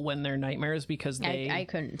tell when they're nightmares because they... I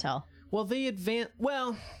couldn't tell. Well, they advance...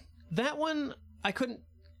 Well, that one, I couldn't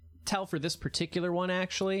tell for this particular one,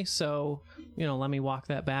 actually. So, let me walk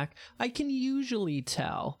that back. I can usually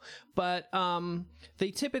tell. But they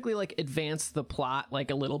typically, like, advance the plot, like,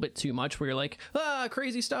 a little bit too much, where you're like,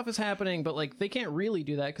 crazy stuff is happening. But, like, they can't really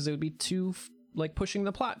do that because it would be too, like, pushing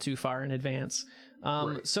the plot too far in advance.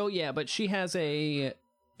 Right. So, yeah, but she has a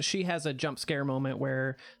jump scare moment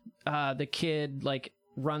where the kid, like,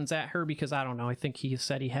 runs at her because I don't know, I think he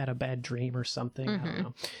said he had a bad dream or something. I don't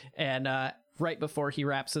know. And right before he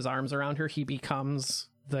wraps his arms around her, he becomes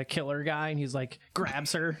the killer guy, and he's like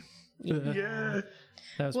grabs her. Yeah.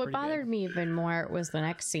 That was What pretty bothered me even more was the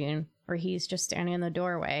next scene where he's just standing in the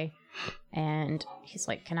doorway and he's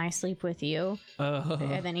like, "Can I sleep with you?" good.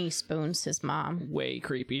 And then he spoons his mom. Way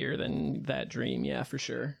creepier than that dream, yeah, for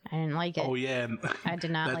sure. I didn't like it. Oh yeah. And I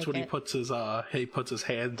did not that's like when it. he puts his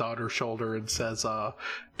hand on her shoulder and says,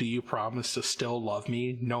 "Do you promise to still love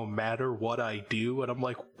me no matter what I do?" And I'm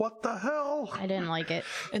like, "What the hell?" I didn't like it.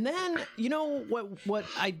 And then, you know what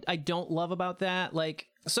I don't love about that? Like,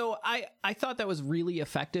 so I thought that was really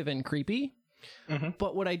effective and creepy.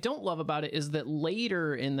 But what I don't love about it is that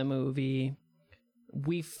later in the movie,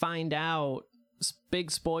 we find out,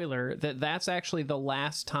 big spoiler, that that's actually the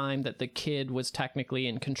last time that the kid was technically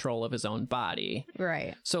in control of his own body.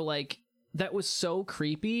 Right. So, like, that was so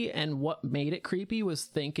creepy, and what made it creepy was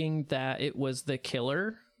thinking that it was the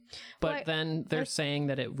killer. But Well, then they're saying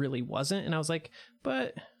that it really wasn't, and I was like,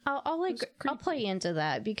 but... I'll play into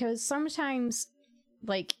that because sometimes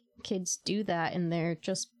like kids do that and they're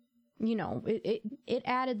just, it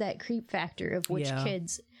added that creep factor of which Yeah.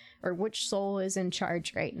 kids or which soul is in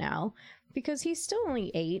charge right now, because he's still only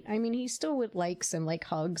 8. I mean, he still would like some like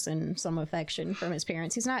hugs and some affection from his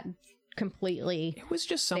parents. He's not completely. It was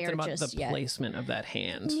just something there about just the yet. placement of that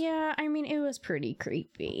hand. Yeah, I mean, it was pretty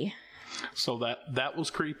creepy. So that was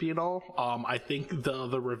creepy and all. I think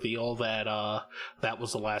the reveal that that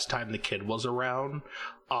was the last time the kid was around.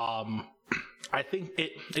 I think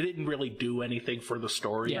it didn't really do anything for the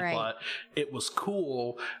story, Right. but it was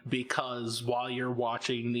cool because while you're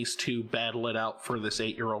watching these two battle it out for this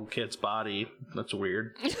 8-year-old kid's body, that's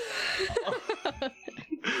weird.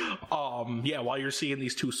 While you're seeing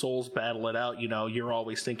these two souls battle it out, you're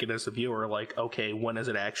always thinking as a viewer, like, okay, when is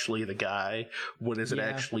it actually the guy? When is it Yeah.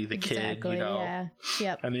 actually the Exactly, kid? yeah.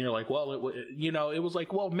 Yep. And then you're like, well, it was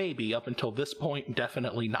like, well, maybe up until this point,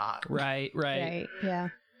 definitely not. Right. Right, yeah.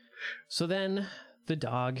 So then the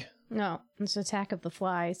dog. No, it's Attack of the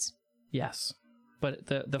Flies. Yes. But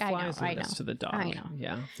the I know, flies I lead us know. to the dog. I know.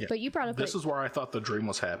 Yeah. Yeah. But you brought up This is where I thought the dream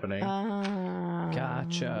was happening.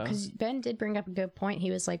 Gotcha. Because Ben did bring up a good point.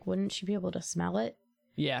 He was like, wouldn't she be able to smell it?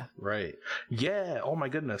 Yeah. Right. Yeah. Oh my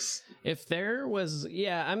goodness. If there was,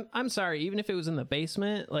 I'm sorry. Even if it was in the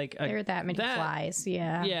basement, like There are that many flies,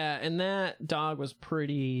 yeah. Yeah, and that dog was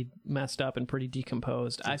pretty messed up and pretty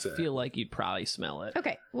decomposed. Exactly. I feel like you'd probably smell it.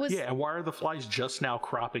 Okay, Yeah. And why are the flies just now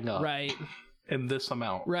cropping up? Right. In this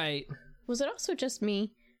amount? Right. was it also just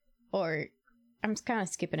me, or I'm kind of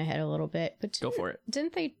skipping ahead a little bit, but Go for it.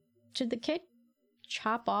 did the kid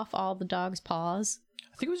chop off all the dog's paws?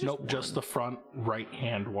 I think it was just Nope. Just the front right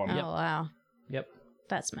hand one. Oh wow, Yep.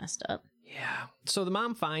 that's messed up. Yeah. So the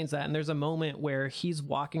mom finds that, and there's a moment where he's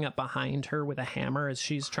walking up behind her with a hammer as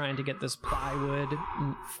she's trying to get this plywood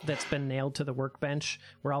that's been nailed to the workbench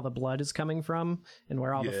where all the blood is coming from and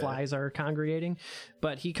where all the Yeah. flies are congregating.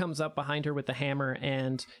 But he comes up behind her with the hammer,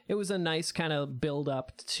 and it was a nice kind of build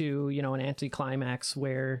up to, an anticlimax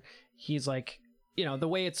where he's like, the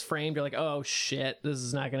way it's framed, you're like, oh shit, this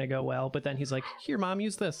is not going to go well. But then he's like, here, mom,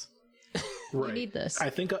 use this. Right. You need this. I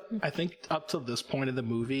think up to this point in the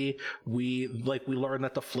movie, we learn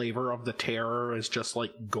that the flavor of the terror is just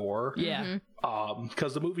like gore. Yeah.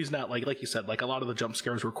 Because the movie's not like you said, like a lot of the jump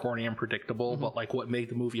scares were corny and predictable, but like what made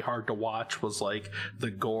the movie hard to watch was like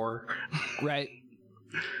the gore. Right.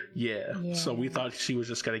 Yeah. So we thought she was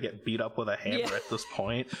just gonna get beat up with a hammer Yeah. at this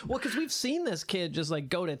point. Well, because we've seen this kid just like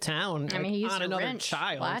go to town I mean, he used on a another wrench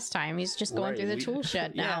child. last time. He's just going Right, through the we- tool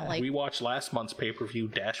shed now. Yeah. Like, We watched last month's pay-per-view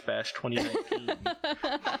Dash Bash 2019.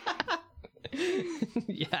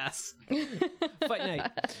 Yes. Fight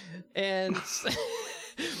night. And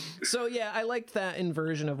so yeah, I liked that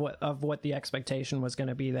inversion of what the expectation was going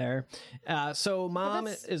to be there. So mom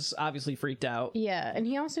is obviously freaked out. yeah, and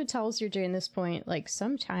he also tells her during this point, like,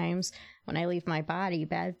 sometimes when I leave my body,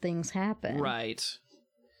 bad things happen. Right.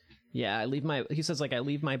 Yeah, he says like I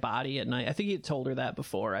leave my body at night. I think he had told her that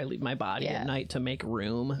before. I leave my body Yeah. at night to make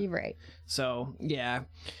room. You're right. So, yeah.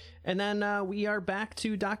 And then we are back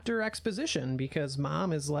to Dr. Exposition because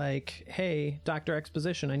mom is like, hey, Dr.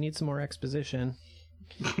 Exposition, I need some more exposition.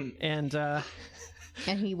 And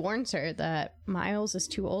And he warns her that Miles is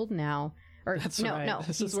too old now. Or That's no, right. no,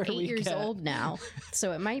 This is he's where 8 we years get- old now.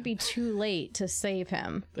 So it might be too late to save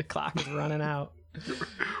him. the clock is running out.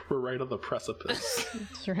 We're right on the precipice.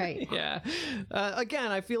 That's right. Yeah.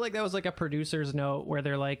 Again, I feel like that was like a producer's note where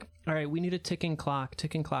they're like, all right, we need a ticking clock.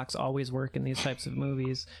 Ticking clocks always work in these types of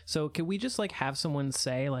movies. So can we just like have someone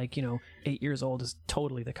say like, 8 years old is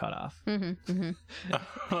totally the cutoff.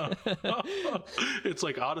 It's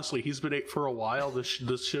like, honestly, he's been 8 for a while. This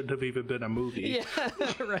shouldn't have even been a movie. Yeah,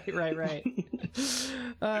 right.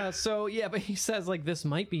 So yeah, but he says like this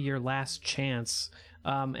might be your last chance.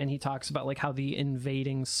 And he talks about like how the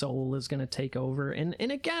invading soul is going to take over. And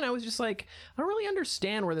again, I was just like, I don't really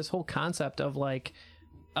understand where this whole concept of like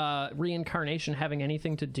reincarnation having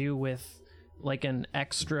anything to do with like an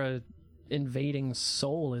extra invading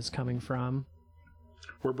soul is coming from.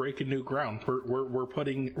 We're breaking new ground. We're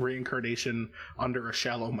putting reincarnation under a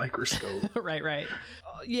shallow microscope. Right.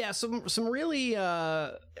 Yeah, some really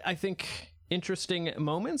I think interesting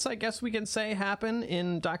moments, I guess we can say, happen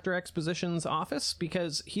in Dr. Exposition's office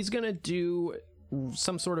because he's going to do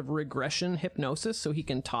some sort of regression hypnosis so he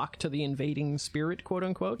can talk to the invading spirit, quote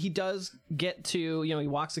unquote. He does get to, he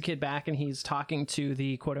walks the kid back and he's talking to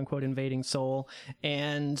the quote unquote invading soul,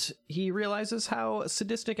 and he realizes how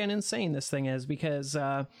sadistic and insane this thing is because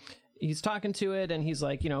he's talking to it and he's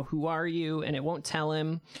like, who are you? And it won't tell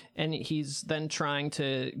him. And he's then trying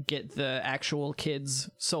to get the actual kid's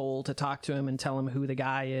soul to talk to him and tell him who the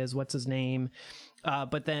guy is, what's his name.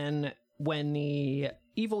 But then when the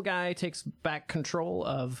evil guy takes back control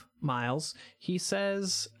of Miles, he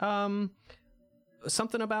says,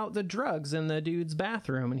 something about the drugs in the dude's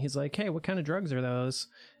bathroom. And he's like, hey, what kind of drugs are those?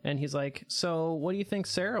 And he's like, so what do you think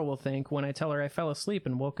Sarah will think when I tell her I fell asleep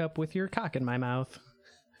and woke up with your cock in my mouth?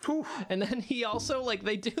 Whew. And then he also, like,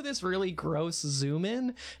 they do this really gross zoom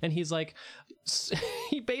in, and he's like,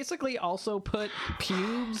 he basically also put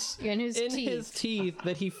pubes In his teeth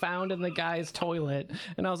that he found in the guy's toilet.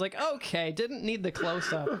 And I was like, okay, didn't need the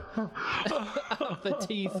close up of the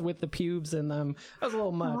teeth with the pubes in them. That was a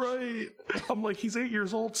little much. Right. I'm like, he's 8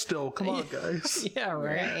 years old still. Come on, guys. Yeah,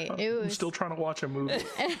 right. Right. It I'm was still trying to watch a movie.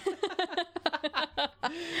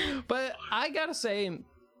 But I gotta say,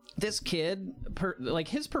 this kid,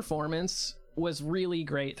 his performance was really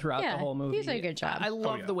great throughout the whole movie. He did a good job. I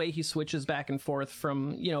love the way he switches back and forth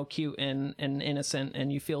from, cute and innocent,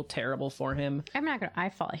 and you feel terrible for him. I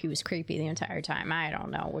thought he was creepy the entire time. I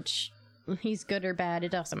don't know which he's good or bad.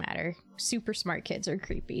 It doesn't matter. Super smart kids are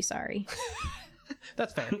creepy. Sorry.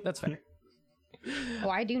 That's fair. That's fair. Oh,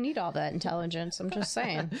 I do need all that intelligence. I'm just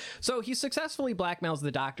saying. So he successfully blackmails the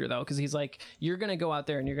doctor, though, because he's like, you're going to go out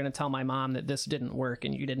there and you're going to tell my mom that this didn't work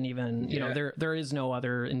and you didn't even, there is no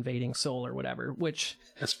other invading soul or whatever, which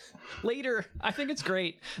later, I think it's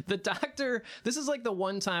great. The doctor, this is like the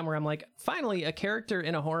one time where I'm like, finally, a character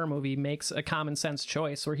in a horror movie makes a common sense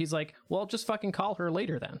choice where he's like, well, just fucking call her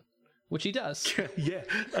later then. Which he does. Yeah.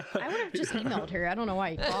 I would have just emailed her. I don't know why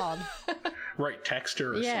he called. Right, text her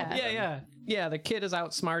or Yeah. something. Yeah, the kid is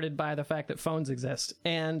outsmarted by the fact that phones exist.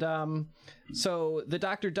 And so the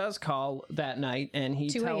doctor does call that night and he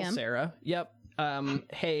 2 tells a.m. Sarah,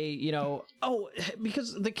 hey,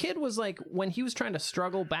 because the kid was like, when he was trying to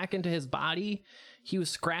struggle back into his body, he was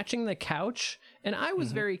scratching the couch. And I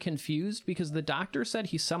was very confused because the doctor said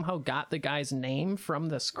he somehow got the guy's name from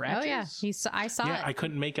the scratches. Oh yeah, I saw Yeah, it. I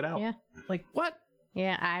couldn't make it out. Yeah, Like, what?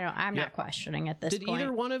 yeah. I'm not questioning at this Did point.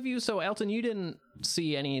 either one of you, so Elton, you didn't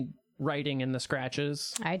see any writing in the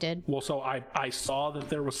scratches? I did. Well, so I saw that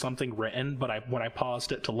there was something written, but when I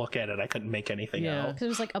paused it to look at it, I couldn't make anything Yeah. out. Because it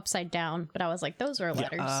was like upside down, but I was like, those are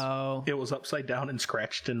letters. Oh. It was upside down and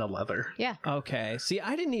scratched in the leather. Yeah. Okay. See,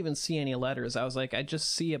 I didn't even see any letters. I was like, I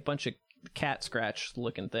just see a bunch of cat scratch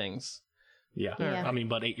looking things. Yeah. Yeah. I mean,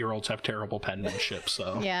 but 8-year-olds have terrible penmanship,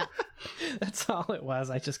 so. Yeah. That's all it was.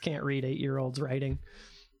 I just can't read 8-year-olds writing.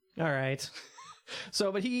 All right.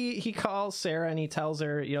 So, but he calls Sarah and he tells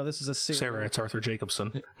her, this is a serious... Sarah, it's Arthur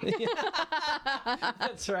Jacobson.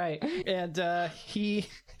 That's right. And he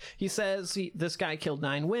says this guy killed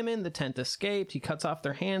 9 women. The 10th escaped. He cuts off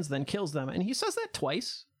their hands, then kills them. And he says that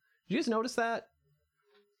twice. Did you guys notice that?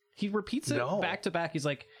 He repeats it back to back. He's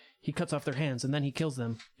like, he cuts off their hands and then he kills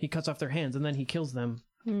them. He cuts off their hands and then he kills them.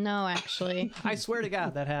 No, actually. I swear to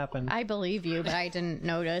God that happened. I believe you, but I didn't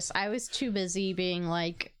notice. I was too busy being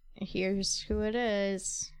like, here's who it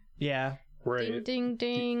is. Yeah. Right. Ding, ding,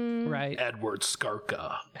 ding. Right. Edward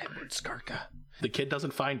Skarka. Edward Skarka. The kid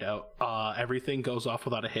doesn't find out. Everything goes off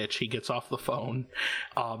without a hitch. He gets off the phone.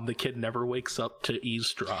 The kid never wakes up to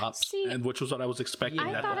eavesdrop, See, and which was what I was expecting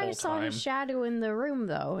I that thought the whole I saw time. his shadow in the room,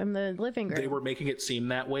 though, in the living room. They were making it seem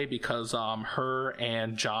that way because her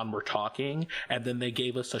and John were talking, and then they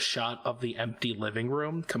gave us a shot of the empty living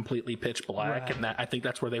room, completely pitch black, Right. and I think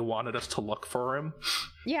that's where they wanted us to look for him.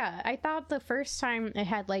 Yeah, I thought the first time it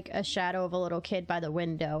had like a shadow of a little kid by the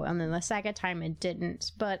window, and then the second time it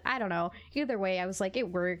didn't. But I don't know. Either way, I was like, it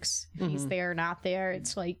works. If he's there or not there,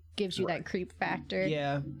 it's like gives you that creep factor.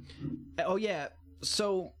 Yeah. Oh yeah.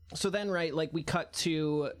 So then, right, like we cut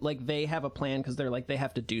to like they have a plan because they're like they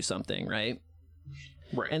have to do something, right?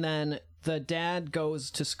 Right. And then the dad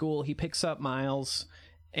goes to school. He picks up Miles,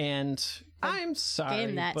 and I'm sorry,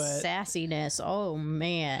 Getting that but sassiness. Oh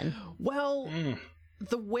man. well,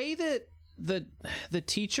 the way that the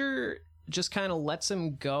teacher just kind of lets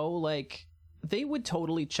him go, like they would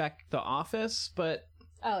totally check the office, but.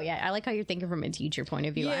 Oh yeah, I like how you're thinking from a teacher point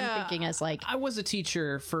of view. Yeah, I'm thinking as like I was a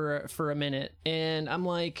teacher for a minute, and I'm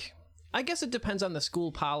like, I guess it depends on the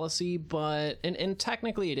school policy, but and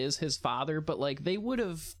technically it is his father, but like they would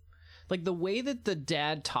have, like the way that the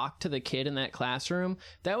dad talked to the kid in that classroom,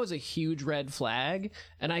 that was a huge red flag,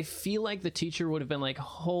 and I feel like the teacher would have been like,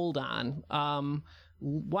 hold on,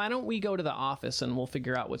 why don't we go to the office and we'll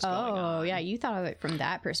figure out what's going on? oh yeah, you thought of it from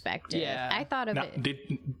that perspective. Yeah. I thought of Now,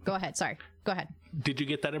 it. Go ahead. Sorry. Go ahead. did you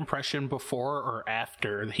get that impression before or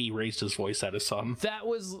after he raised his voice at his son? That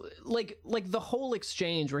was like the whole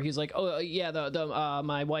exchange where he's like, oh yeah, the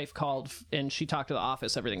my wife called and she talked to the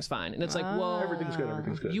office, everything's fine, and it's like, well, Everything's good.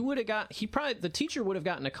 Everything's good. you would have got the teacher would have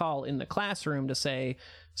gotten a call in the classroom to say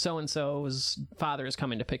so and so's father is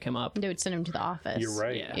coming to pick him up. They would send him to the office. You're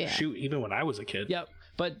right. Yeah. Yeah. Shoot, even when I was a kid. Yep.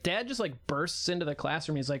 But Dad just like bursts into the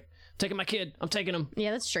classroom. He's like, taking my kid. I'm taking him.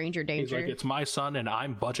 Yeah, that's stranger He's danger. like, it's my son and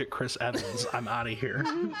I'm budget Chris Evans. I'm out of here.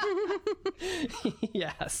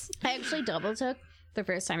 Yes. I actually double took the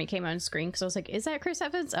first time he came on screen because I was like, is that Chris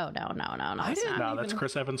Evans? Oh, no, it's didn't not. No, that's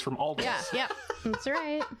Chris Evans from Aldi's. Yeah, that's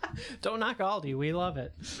right. Don't knock Aldi. We love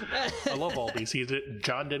it. I love Aldi's.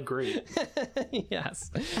 John did great.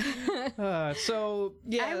 Yes. So,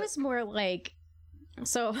 yeah. I was more like,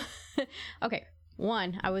 so, okay.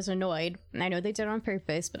 One, I was annoyed. I know they did it on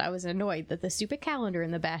purpose, but I was annoyed that the stupid calendar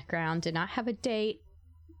in the background did not have a date,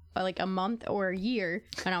 like a month or a year.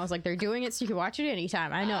 And I was like, they're doing it so you can watch it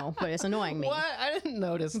anytime. I know, but it's annoying me. What? I didn't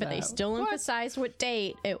notice But that. they still What? emphasized what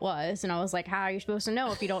date it was. And I was like, how are you supposed to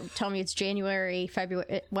know if you don't tell me it's January,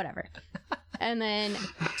 February, whatever. And then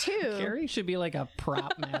two, Carrie should be like a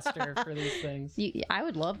prop master for these things. I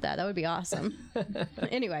would love that. That would be awesome.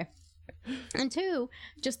 Anyway. And two,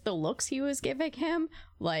 just the looks he was giving him,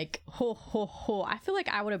 like, ho, ho, ho. I feel like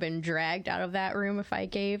I would have been dragged out of that room if I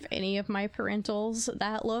gave any of my parentals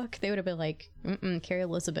that look. They would have been like, Carrie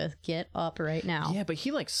Elizabeth, get up right now. Yeah, but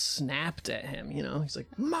he like snapped at him, you know? He's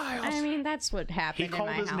like, Miles. I mean, that's what He happened in called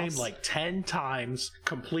my his house. name like 10 times,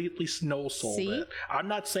 completely snow-sold See? it. I'm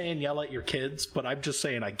not saying yell at your kids, but I'm just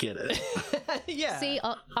saying I get it. Yeah. See,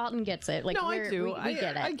 Alton gets it. Like, No, I do. We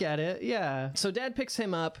get it. I get it. Yeah. So Dad picks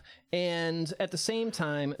him up, and at the same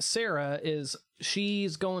time, Sarah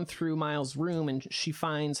she's going through Miles' room, and she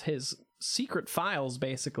finds his secret files,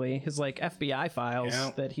 basically his like FBI files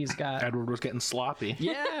that he's got. Edward was getting sloppy.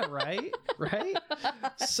 Yeah, right.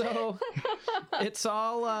 So it's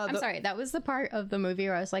all. I'm sorry, that was the part of the movie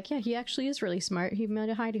where I was like, yeah, he actually is really smart. He made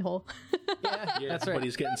a hidey hole. Yeah, that's right. But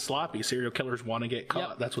he's getting sloppy. Serial killers want to get caught.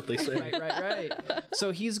 Yep. That's what they say. Right. So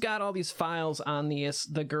he's got all these files on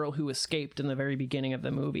the girl who escaped in the very beginning of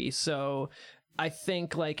the movie. So I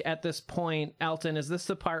think like at this point, Alton, is this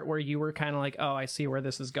the part where you were kind of like, oh, I see where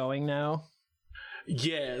this is going now?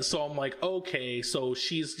 Yeah, so I'm like, okay, so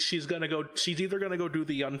she's either gonna go do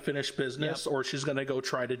the unfinished business or she's gonna go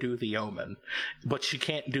try to do the Omen, but she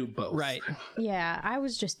can't do both. Right. Yeah, I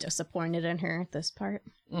was just disappointed in her at this part.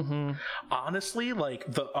 Mm-hmm. Honestly, like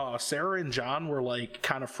the Sarah and John were like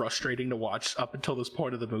kind of frustrating to watch up until this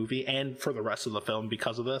point of the movie and for the rest of the film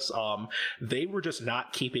because of this. They were just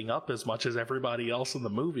not keeping up as much as everybody else in the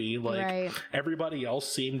movie. Like everybody else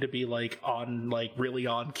seemed to be like really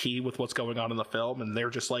on key with what's going on in the film, and they're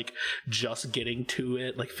just getting to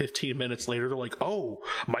it. Like 15 minutes later, they're like, "Oh,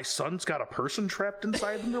 my son's got a person trapped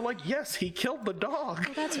inside," and they're like, "Yes, he killed the dog."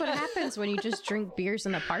 Well, that's what happens when you just drink beers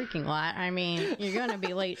in the parking lot. I mean, you're gonna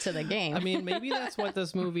be late to the game. I mean, maybe that's what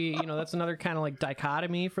this movie, that's another kind of like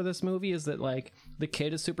dichotomy for this movie, is that like the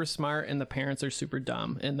kid is super smart and the parents are super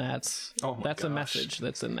dumb, and that's a message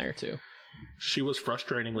that's in there too. She was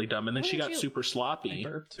frustratingly dumb, and then she got super sloppy.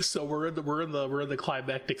 So we're in the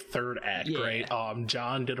climactic third act, right?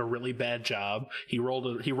 John did a really bad job. He rolled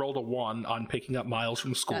a 1 on picking up Miles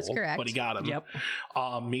from school. That's correct. But he got him. Yep.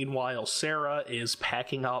 Meanwhile, Sarah is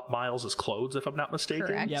packing up Miles's clothes, if I'm not mistaken.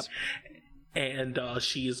 Correct. Yep. And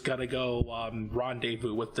she's gonna go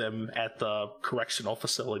rendezvous with them at the correctional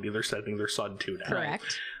facility they're sending their son to now.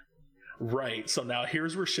 Correct. Right, so now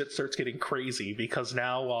here's where shit starts getting crazy, because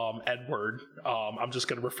now Edward, I'm just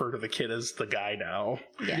going to refer to the kid as the guy now.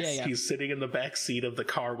 Yes. Yeah. He's sitting in the back seat of the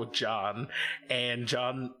car with John, and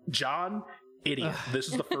John, idiot. This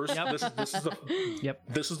is the first.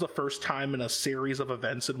 This is the first time in a series of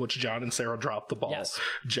events in which John and Sarah drop the ball. Yes.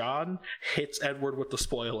 John hits Edward with the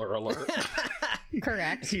spoiler alert.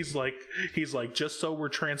 Correct. He's like, just so we're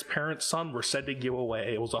transparent, son, we're sending you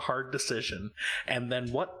away. It was a hard decision. And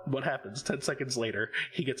then what happens? 10 seconds later,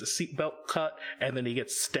 he gets a seatbelt cut, and then he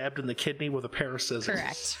gets stabbed in the kidney with a pair of scissors.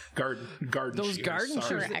 Correct. Garden Those shears. garden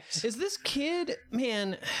shears. Correct. Is this kid,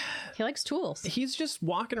 man? He likes tools. He's just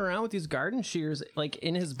walking around with these garden shears, like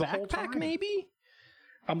in his whole backpack, time. maybe.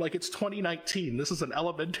 I'm like, it's 2019. This is an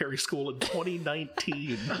elementary school in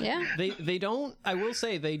 2019. Yeah. They don't. I will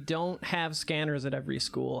say they don't have scanners at every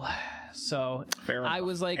school. So Fair enough. I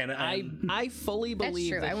was like, And I fully That's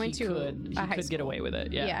believe true. that I went he to could a high get school. away with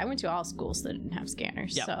it. Yeah. I went to all schools that didn't have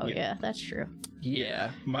scanners. Yep. So yeah, that's true.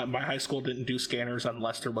 Yeah. My high school didn't do scanners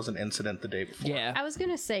unless there was an incident the day before. Yeah. I was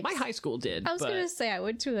gonna say My high school did. I was but gonna say I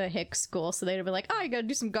went to a hick school, so they'd be like, "Oh, you gotta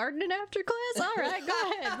do some gardening after class. All right, go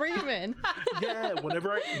ahead, bring him in." Yeah,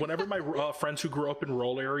 whenever my friends who grew up in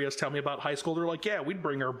rural areas tell me about high school, they're like, "Yeah, we'd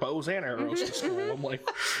bring our bows and arrows to school." I'm like,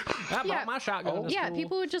 I bought my shotgun. to Yeah, school.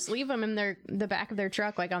 people would just leave them in the back of their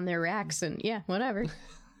truck, like on their racks, and yeah, whatever.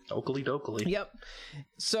 Oakley dokley. Yep.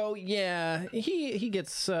 So yeah, he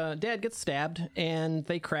gets dad gets stabbed and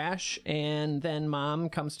they crash, and then mom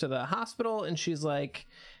comes to the hospital and she's like,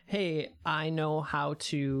 "Hey, I know how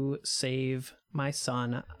to save my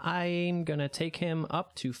son. I'm gonna take him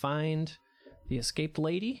up to find the escaped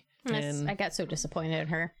lady." And I got so disappointed in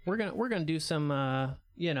her. we're gonna do some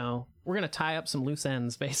we're gonna tie up some loose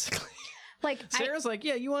ends basically. Like, Sarah's like,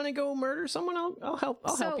 "Yeah, you want to go murder someone? I'll help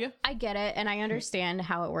you." I get it, and I understand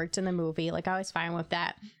how it worked in the movie. Like, I was fine with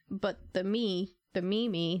that. But the me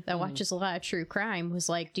that watches a lot of true crime was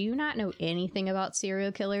like, "Do you not know anything about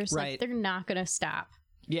serial killers? Right. Like, they're not gonna stop."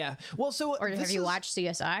 Yeah. Well, so Or have you watched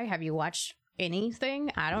CSI? Have you watched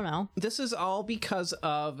anything? I don't know. This is all because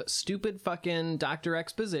of stupid fucking Dr.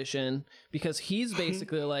 Exposition, because he's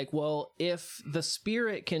basically like, well, if the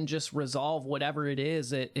spirit can just resolve whatever it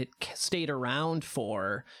is it stayed around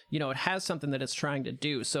for, it has something that it's trying to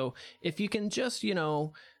do. So if you can just,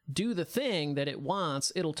 do the thing that it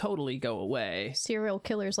wants, it'll totally go away. Serial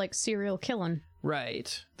killers like serial killing.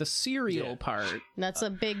 Right. The serial part. That's a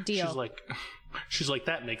big deal. She's like,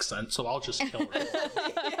 that makes sense, so I'll just kill her.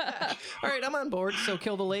 Yeah. All right, I'm on board. So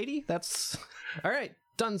kill the lady. That's all right.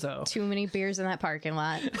 Dunzo. Too many beers in that parking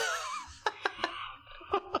lot.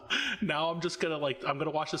 Now I'm just gonna I'm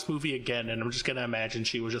gonna watch this movie again, and I'm just gonna imagine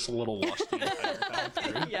she was just a little lusty the entire time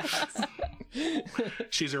through. Yes.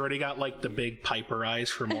 She's already got the big Piper eyes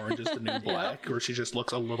from Orange is the New Black, where she just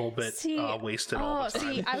looks a little bit wasted all the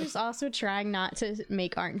time. I was also trying not to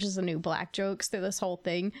make Orange is the New Black jokes through this whole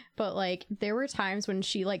thing, but there were times when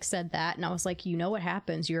she said that, and I was like, you know what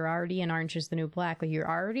happens? You're already in Orange is the New Black. You're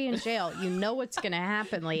already in jail. You know what's gonna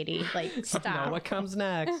happen, lady. Stop. Know what comes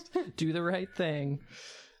next. Do the right thing.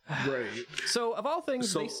 Right. So, of all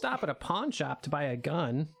things, they stop at a pawn shop to buy a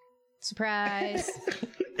gun. Surprise.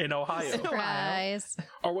 In Ohio. Surprise.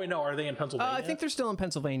 Oh, wait, no. Are they in Pennsylvania? I think they're still in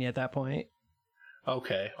Pennsylvania at that point.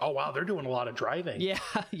 Okay. Oh, wow. They're doing a lot of driving. Yeah.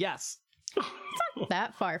 Yes.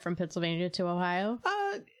 That far from Pennsylvania to Ohio?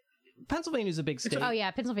 Pennsylvania's a big state. Oh,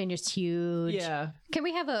 yeah. Pennsylvania's huge. Yeah. Can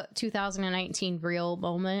we have a 2019 real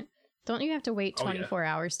moment? Don't you have to wait 24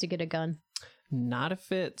 hours to get a gun? Not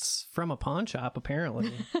if it's from a pawn shop,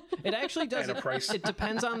 apparently. It actually doesn't. It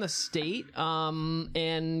depends on the state.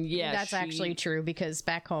 And yeah, that's actually true, because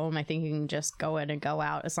back home, I think you can just go in and go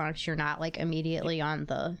out as long as you're not immediately on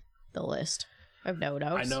the list of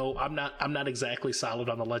no-nos. I know I'm not exactly solid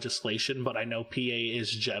on the legislation, but I know PA is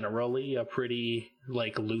generally a pretty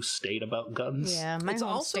loose state about guns. Yeah, my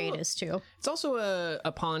home state is too. It's also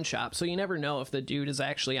a pawn shop, so you never know if the dude is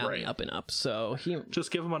actually on the up and up. So just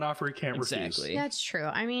give him an offer he can't refuse. That's true.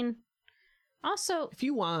 I mean, also, if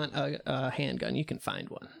you want a handgun, you can find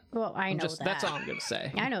one. Well, I know that. That's all I'm gonna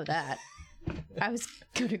say. I know that. I was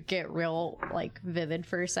gonna get real vivid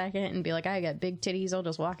for a second and be like, I got big titties, I'll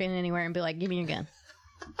just walk in anywhere and be like, give me a gun.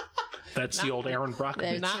 That's the old Aaron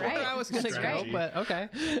Brockovich. Not where I was gonna go, but okay.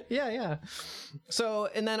 Yeah. So,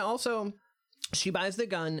 and then also she buys the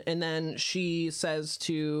gun, and then she says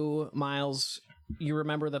to Miles, "You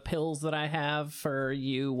remember the pills that I have for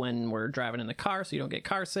you when we're driving in the car so you don't get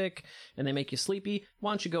car sick and they make you sleepy?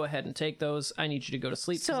 Why don't you go ahead and take those? I need you to go to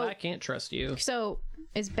sleep because I can't trust you." So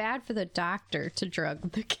it's bad for the doctor to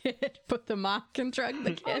drug the kid, but the mom can drug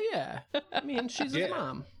the kid. Oh, yeah. I mean, she's his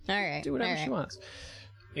mom. All right. Do whatever she wants.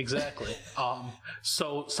 Exactly.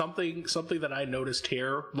 So something that I noticed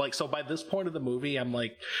here, so by this point of the movie, I'm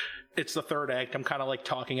it's the third act. I'm kind of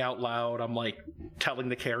talking out loud. I'm telling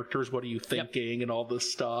the characters, what are you thinking, and all this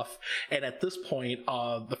stuff. And at this point,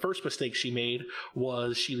 the first mistake she made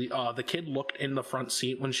was the kid looked in the front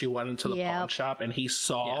seat when she went into the pawn shop, and he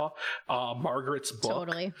saw Margaret's book.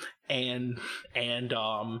 Totally. And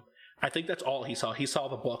I think that's all he saw. He saw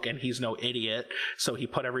the book, and he's no idiot, so he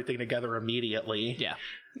put everything together immediately. Yeah.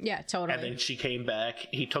 Yeah, totally. And then she came back,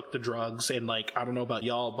 he took the drugs, and I don't know about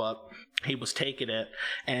y'all, but he was taking it,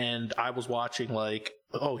 and I was watching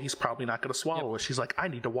oh, he's probably not going to swallow it. She's like, I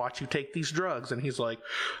need to watch you take these drugs, and he's like,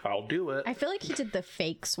 I'll do it. I feel like he did the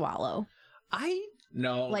fake swallow.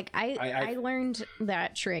 No. I learned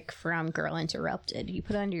that trick from Girl Interrupted. You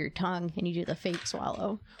put it under your tongue and you do the fake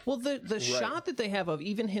swallow. Well, the shot that they have of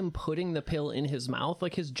even him putting the pill in his mouth,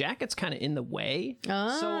 his jacket's kind of in the way. So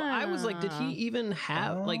I was like, did he even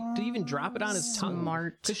have, did he even drop it on his tongue?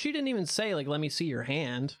 Smart. Because she didn't even say, let me see your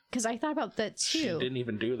hand. Because I thought about that too. She didn't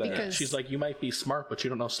even do that. She's like, you might be smart, but you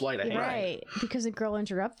don't know sleight of hand. Right. Because in Girl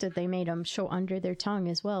Interrupted, they made them show under their tongue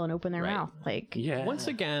as well and open their mouth. Once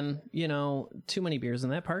again, too many beers in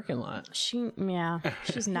that parking lot. She's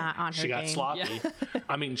not on her She got game. sloppy.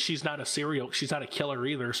 I mean, she's not a killer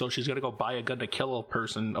either, so she's gonna go buy a gun to kill a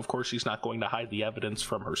person. Of course, she's not going to hide the evidence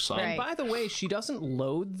from her son. Right. By the way, she doesn't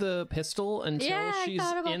load the pistol until Yeah, I she's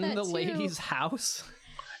thought about in that the too. lady's house.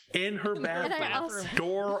 In her bathroom, also-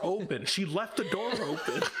 door open. She left the door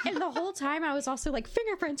open. And the whole time I was also like,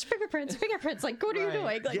 fingerprints. Like, what are you doing?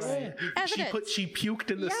 Like, Yeah. evidence. She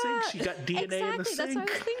puked in the sink. She got DNA exactly, in the sink. that's what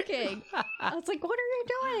I was thinking. I was like, what are you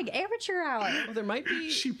doing? Amateur hour. Well, there might be.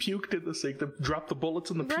 She puked in the sink. Dropped the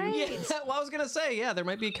bullets in the puke. Right. Yeah, well, I was gonna say, yeah, there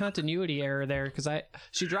might be a continuity error there because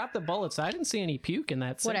she dropped the bullets. I didn't see any puke in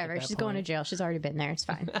that. sink at Whatever. that She's going to point. jail. She's already been there. It's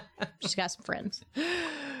fine. She's got some friends.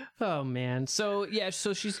 Oh man. So yeah,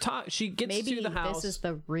 so she gets Maybe to the house. this is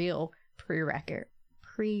the real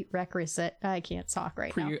prerequisite. I can't talk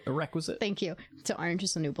right now. Prerequisite. Thank you. To Orange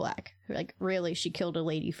is the New Black. Like, really, she killed a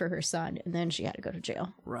lady for her son, and then she had to go to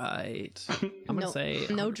jail. Right. I'm gonna say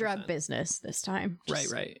no 100%. drug business this time.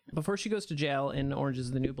 Just- Right. Before she goes to jail in Orange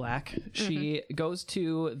is the New Black, she goes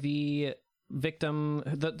to the victim,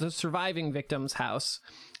 the surviving victim's house,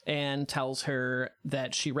 and tells her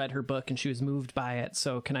that she read her book and she was moved by it.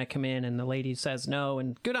 So can I come in? And the lady says no.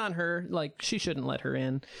 And good on her. Like, she shouldn't let her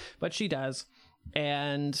in, but she does.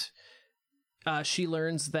 And she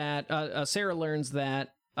learns that Sarah learns that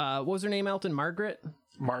what was her name, Elton? Margaret.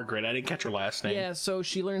 Margaret. I didn't catch her last name. Yeah, so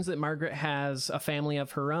she learns that Margaret has a family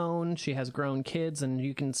of her own. She has grown kids, and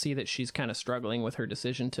you can see that she's kind of struggling with her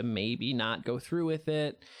decision to maybe not go through with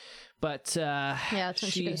it. But Yeah, that's when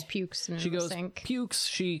she goes pukes in she the goes sink. pukes.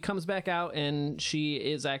 She comes back out, and she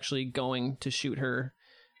is actually going to shoot her,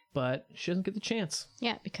 but she doesn't get the chance.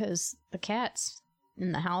 Yeah, because the cat's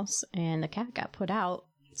in the house, and the cat got put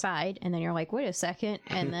outside, and then you're like, wait a second,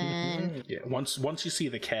 and then Yeah. Once you see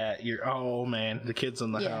the cat, you're oh man, the kid's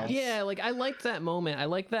in the Yeah. house. Yeah, like I like that moment. I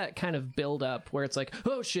like that kind of build up where it's like,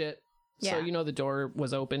 oh shit. So Yeah. the door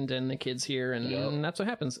was opened and the kid's here, and that's what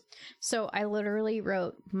happens. so I literally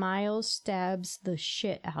wrote, Miles stabs the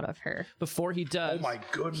shit out of her. Before he does, Oh my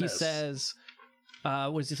goodness. he says,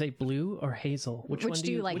 what does he say, blue or hazel? Which one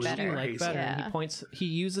do you like which do you better? like Hazel. better? Yeah. He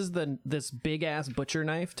uses this big ass butcher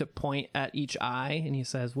knife to point at each eye, and he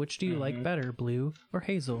says, which do you like better, blue or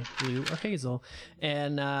hazel? Blue or hazel?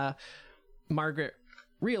 And Margaret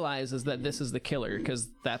realizes that this is the killer because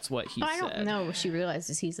that's what he I said. don't know if she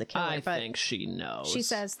realizes he's the killer, I but think she knows. she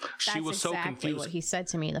says She that's was so exactly confused. what he said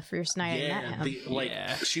to me the first night I met Yeah, him.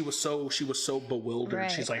 Yeah. she was so bewildered.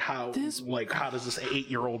 Right. She's like, how does this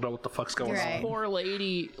 8-year-old know what the fuck's going Right. on? Poor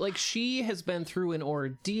lady, like, she has been through an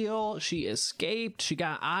ordeal. She escaped. She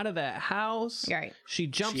got out of that house. Right. She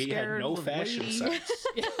jump She had scared no the fashion lady. sense.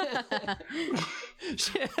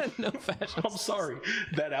 She had no fashion. I'm sorry.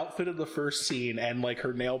 That outfit in the first scene and like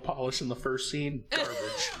her nail polish in the first scene, garbage.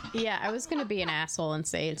 Yeah, I was gonna be an asshole and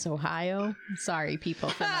say it's Ohio. Sorry, people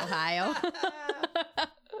from Ohio.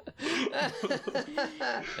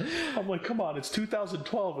 I'm like, come on, it's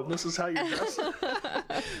 2012 and this is how you're dressing.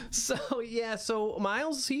 So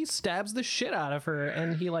Miles, he stabs the shit out of her,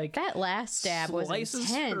 and he like That last stab was slices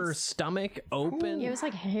intense. her stomach open. It was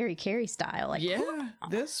like Harry Carey style. Like, Yeah,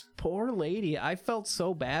 this poor lady. I felt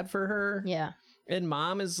so bad for her. yeah. And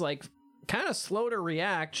Mom is like kind of slow to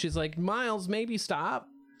react. She's like, Miles, maybe stop.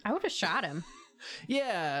 I would have shot him.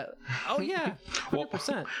 Yeah. Oh yeah.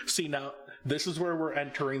 100%. See, now this is where we're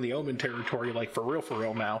entering the Omen territory, like for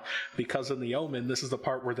real now, because in the Omen, this is the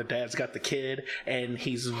part where the dad's got the kid and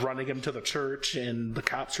he's running him to the church and the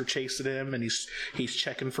cops are chasing him and he's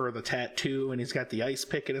checking for the tattoo and he's got the ice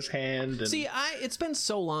pick in his hand. And See, it's been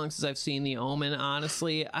so long since I've seen The Omen,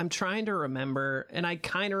 honestly. I'm trying to remember, and I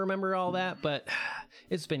kind of remember all that, but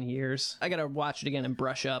it's been years. I gotta watch it again and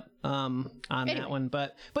brush up on that one.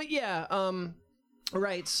 But yeah,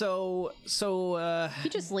 right, so He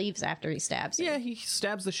just leaves after he stabs her. yeah, he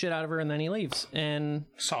stabs the shit out of her and then he leaves. And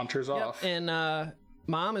saunters off. and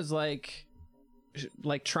Mom is like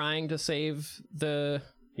trying to save the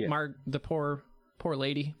the poor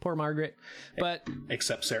lady, poor Margaret, but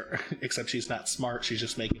Except she's not smart. She's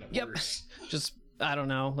just making it worse. just I don't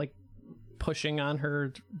know, like pushing on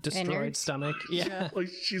her destroyed Innards. stomach. Yeah. Like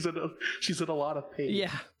she's in a lot of pain.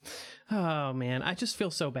 Yeah. Oh man, I just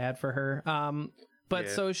feel so bad for her. But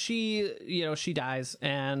Yeah. so she dies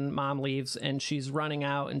and Mom leaves and she's running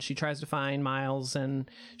out and she tries to find Miles and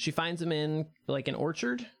she finds him in like an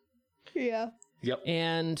orchard. Yeah. Yep.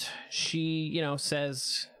 And she,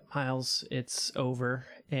 says, Miles, it's over.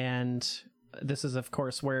 And this is, of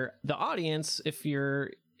course, where the audience, if you're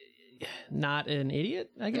not an idiot,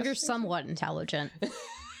 I guess. You're somewhat intelligent.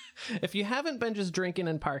 If you haven't been just drinking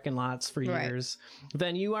in parking lots for Right. years,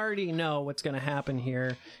 then you already know what's going to happen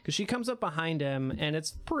here. Because she comes up behind him, and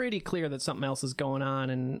it's pretty clear that something else is going on.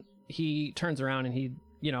 And he turns around and he,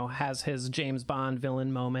 has his James Bond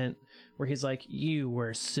villain moment where he's like, "You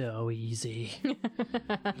were so easy."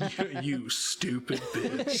 You stupid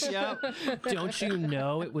bitch. Yep. Don't you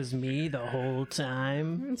know it was me the whole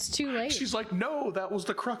time? It's too late. She's like, no, that was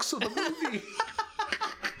the crux of the movie.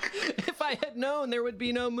 If I had known, there would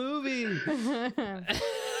be no movie.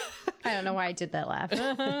 I don't know why I did that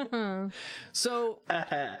laugh. So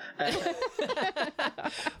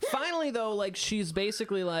finally, though, like, she's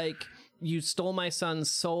basically like, "You stole my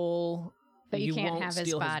son's soul, But you can't won't have his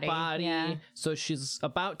steal body." Yeah. So she's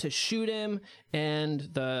about to shoot him, and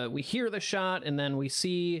we hear the shot, and then we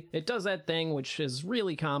see it does that thing which is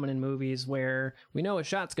really common in movies where we know a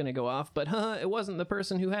shot's going to go off, but it wasn't the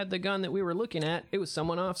person who had the gun that we were looking at. It was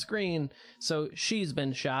someone off screen. So she's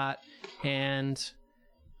been shot, and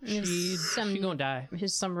she's gonna die.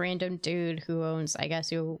 Who's some random dude who owns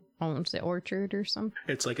the orchard or something.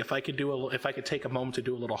 It's like, if I could take a moment to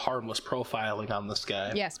do a little harmless profiling on this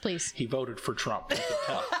guy. Yes, please. He voted for Trump. You can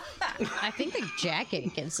tell. I think the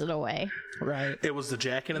jacket gives it away. Right. It was the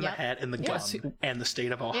jacket and Yep. the hat and the gun and the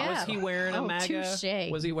state of Ohio. Yeah. Was he wearing a MAGA?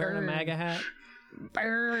 touche. Was he wearing Burn. a MAGA hat?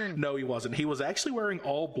 Burn. No, he wasn't. He was actually wearing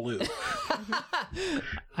all blue.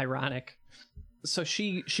 Ironic. So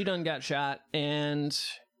she done got shot, and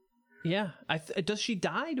yeah, does she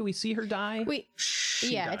die? Do we see her die? Wait.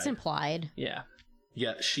 She Yeah, died. it's implied. Yeah.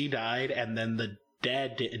 Yeah, she died, and then the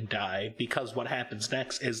dad didn't die, because what happens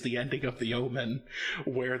next is the ending of The Omen,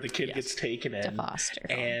 where the kid gets taken in To foster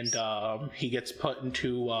and homes. he gets put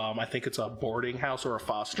into I think it's a boarding house or a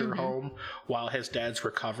foster Mm-hmm. home while his dad's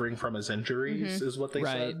recovering from his injuries, is what they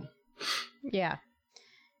Right. said. Yeah.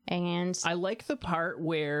 And I like the part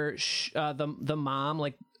where the mom,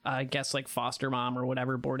 like, I guess like foster mom or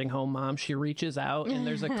whatever, boarding home mom, she reaches out and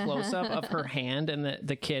there's a close up of her hand, and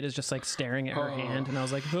the kid is just like staring at her hand, and I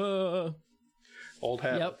was like, Old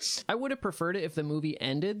Yep. habits. I would have preferred it if the movie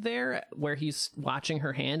ended there, where he's watching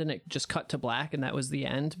her hand and it just cut to black and that was the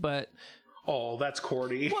end. But Oh, that's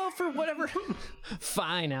corny. well, for whatever,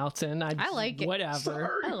 fine, Alton. I like it. Whatever.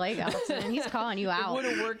 Sorry. I like Alton. He's calling you It out. would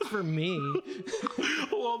have worked for me.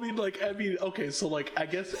 Well, okay, so like, I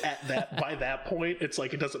guess by that point, it's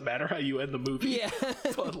like, it doesn't matter how you end the movie. Yeah.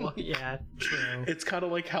 But like, Yeah. True. it's kind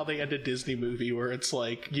of like how they end a Disney movie, where it's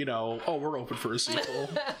like, oh, we're open for a sequel.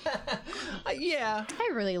 Yeah. I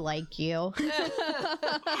really like you.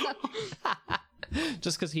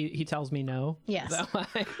 Just because he tells me no. Yes. Is that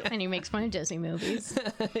why? And he makes fun of Disney movies.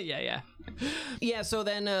 Yeah. So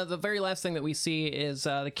then the very last thing that we see is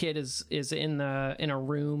the kid is in a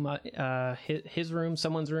room, his room,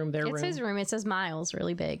 someone's room, their It's room. his room. It says Miles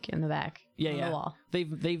really big in the back. Yeah, on yeah. the wall.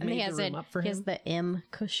 They've And he made has the room up for he him. has the M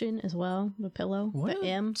cushion as well, the pillow. What The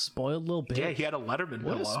a M. spoiled little bitch. Yeah, he had a Letterman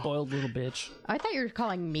What a pillow. spoiled little bitch. I thought you were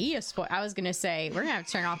calling me a spoil. I was gonna say we're gonna have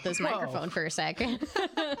to turn off this microphone for a second.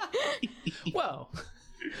 Whoa.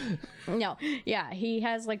 No, yeah, he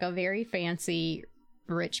has like a very fancy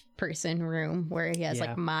rich person room where he has Yeah.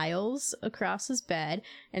 like Miles across his bed,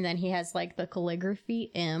 and then he has like the calligraphy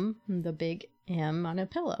M, the big M on a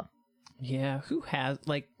pillow. Yeah. Who has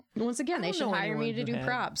like? Once again, they don't should know hire me anyone to who do had-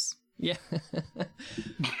 props. Yeah.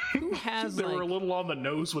 Who has They like? were a little on the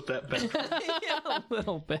nose with that bed. Yeah, a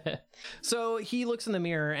little bit. So he looks in the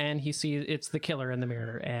mirror and he sees it's the killer in the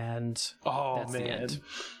mirror, and Oh That's the man, end.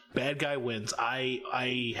 bad guy wins.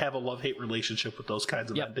 I have a love-hate relationship with those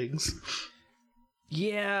kinds of Yep. endings.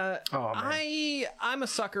 yeah, Oh, man. I'm a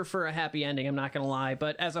sucker for a happy ending. I'm not gonna lie,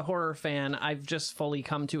 but as a horror fan, I've just fully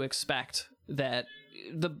come to expect that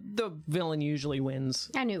the villain usually wins.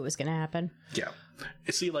 I knew it was gonna happen. Yeah.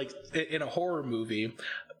 See, like, in a horror movie,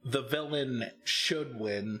 the villain should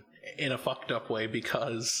win in a fucked up way,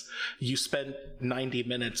 because you spent 90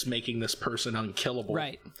 minutes making this person unkillable.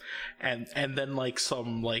 Right. And then like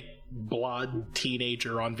some like blonde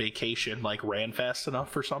teenager on vacation like ran fast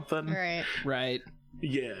enough or something. Right. Right.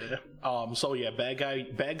 Yeah. So yeah, bad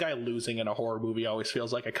guy losing in a horror movie always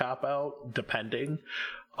feels like a cop out, depending.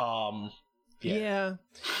 Yeah.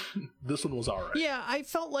 This one was alright. Yeah, I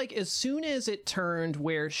felt like as soon as it turned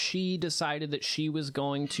where she decided that she was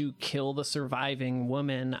going to kill the surviving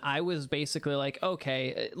woman, I was basically like,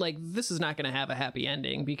 okay, like, this is not going to have a happy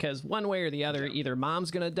ending, because one way or the other, either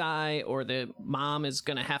mom's going to die or the mom is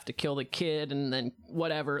going to have to kill the kid, and then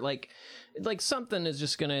whatever, like something is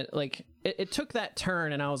just going to, like, it took that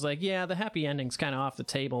turn, and I was like, yeah, the happy ending's kind of off the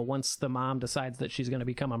table once the mom decides that she's going to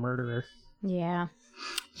become a murderer. Yeah.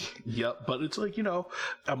 Yep, but it's like,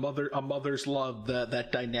 a mother's love,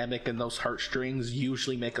 that dynamic and those heartstrings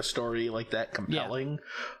usually make a story like that compelling.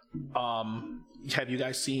 Have you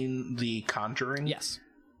guys seen The Conjuring? Yes.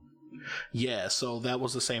 Yeah, so that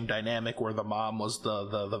was the same dynamic where the mom was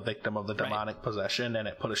the victim of the demonic possession, and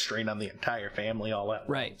it put a strain on the entire family all at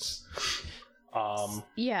once.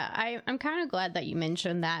 Yeah, I'm kind of glad that you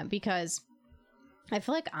mentioned that, because I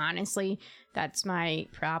feel like, honestly, that's my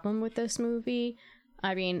problem with this movie.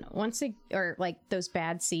 I mean, those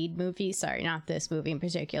Bad Seed movies, sorry, not this movie in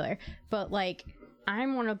particular, but like,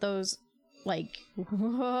 I'm one of those like,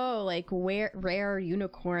 whoa, like rare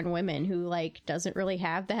unicorn women who like doesn't really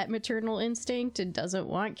have that maternal instinct and doesn't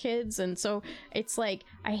want kids. And so it's like,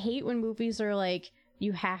 I hate when movies are like,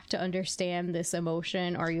 you have to understand this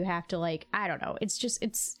emotion, or you have to like, I don't know.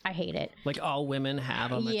 I hate it. Like all women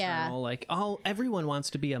have a maternal, like everyone wants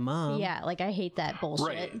to be a mom. Yeah, like I hate that bullshit.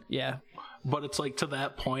 Right. Yeah. But it's like, to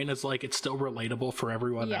that point, it's like it's still relatable for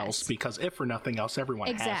everyone else, because if for nothing else,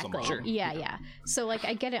 everyone has a mom. Sure. Yeah. So like,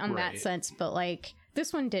 I get it on that sense, but like,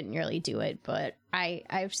 this one didn't really do it. But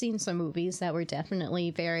I've seen some movies that were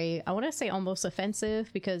definitely very, I want to say almost offensive,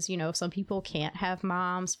 because some people can't have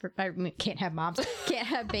can't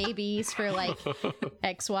have babies for like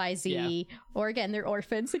XYZ, or again, they're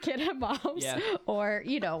orphans that can't have moms, or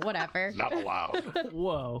whatever. Not allowed.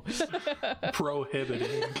 Whoa.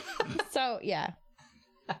 Prohibited. So yeah.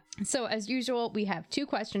 So as usual, we have 2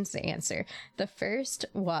 questions to answer. The first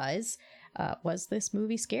was this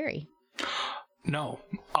movie scary? No.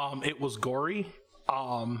 It was gory.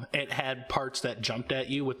 It had parts that jumped at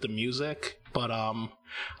you with the music, but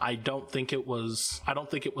I don't think it was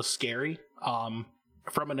scary.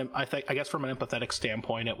 From an empathetic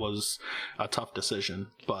standpoint, it was a tough decision,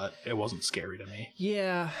 but it wasn't scary to me.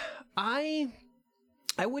 Yeah. I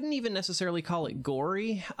wouldn't even necessarily call it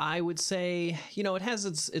gory. I would say, it has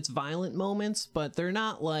its violent moments, but they're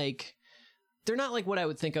not like what I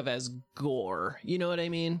would think of as gore. You know what I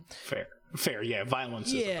mean? Fair, yeah. Violence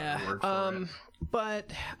is a better word for it.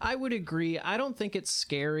 But I would agree. I don't think it's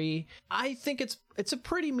scary. I think it's a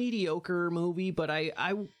pretty mediocre movie, but I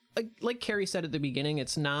like Carrie said at the beginning,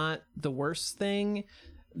 it's not the worst thing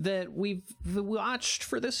that we've watched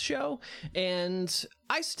for this show, and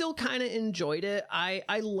I still kind of enjoyed it.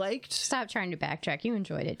 I liked... Stop trying to backtrack. You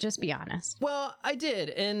enjoyed it. Just be honest. Well, I did,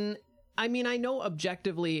 and I mean, I know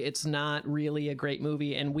objectively it's not really a great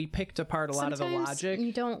movie, and we picked apart a lot of the logic.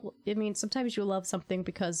 Sometimes you love something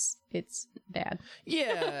because it's bad.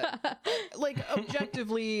 Yeah. Like,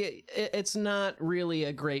 objectively, it's not really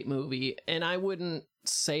a great movie, and I wouldn't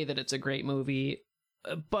say that it's a great movie,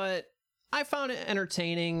 but I found it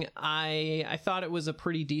entertaining. I thought it was a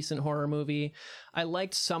pretty decent horror movie. I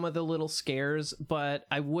liked some of the little scares, but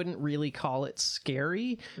I wouldn't really call it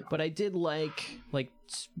scary. But I did like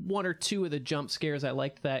 1 or 2 of the jump scares. I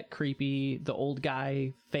liked that the old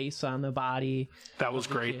guy face on the body. That was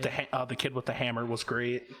great. The kid with the hammer was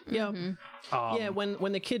great. Yeah. Yeah,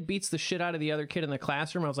 when the kid beats the shit out of the other kid in the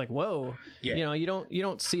classroom, I was like, whoa. Yeah. You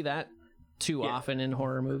don't see that too often in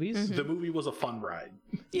horror movies. Mm-hmm. The movie was a fun ride.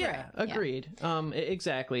 Yeah, right. Agreed. Yeah.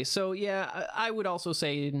 Exactly. So yeah, I would also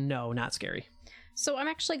say no, not scary. So I'm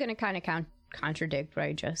actually going to kind of contradict what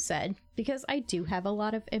I just said, because I do have a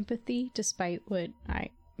lot of empathy, despite what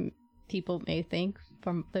people may think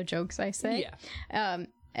from the jokes I say. Yeah.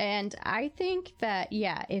 And I think that,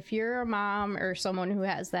 if you're a mom or someone who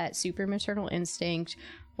has that super maternal instinct,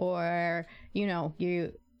 or,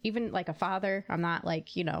 you even like a father, I'm not like,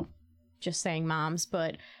 just saying moms,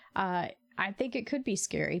 but I think it could be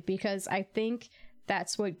scary, because I think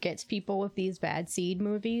that's what gets people with these Bad Seed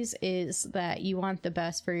movies, is that you want the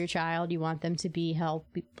best for your child. You want them to be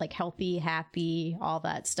healthy, happy, all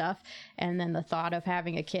that stuff. And then the thought of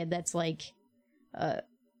having a kid that's like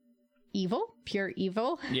evil, pure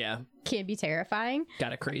evil, can be terrifying.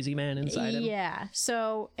 Got a crazy man inside him. Yeah.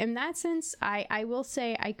 So in that sense, I will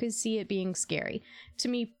say I could see it being scary. To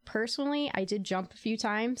me personally, I did jump a few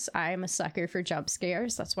times. I'm a sucker for jump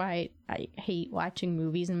scares. That's why I hate watching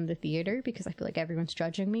movies in the theater, because I feel like everyone's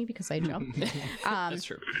judging me because I jump. That's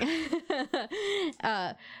true.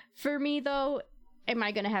 For me though, am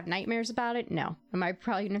I going to have nightmares about it? No. Am I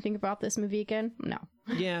probably going to think about this movie again? No.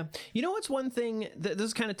 Yeah. You know what's one thing, this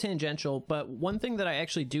is kind of tangential, but one thing that I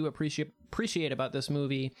actually do appreciate about this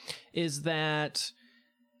movie is that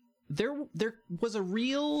there was a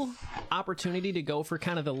real opportunity to go for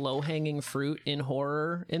kind of the low-hanging fruit in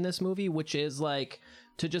horror in this movie, which is like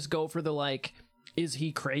to just go for the like, is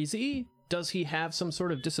he crazy? Does he have some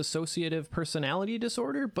sort of dissociative personality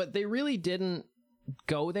disorder? But they really didn't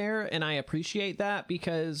go there, and I appreciate that,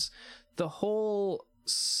 because the whole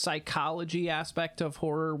psychology aspect of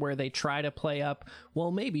horror where they try to play up,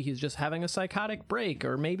 well, maybe he's just having a psychotic break,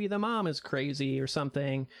 or maybe the mom is crazy or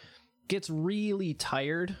something, gets really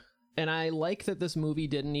tired. And I like that this movie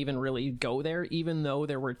didn't even really go there, even though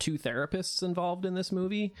there were 2 therapists involved in this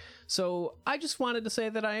movie. So I just wanted to say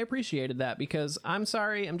that I appreciated that, because I'm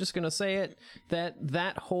sorry, I'm just going to say it,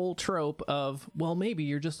 that whole trope of, well, maybe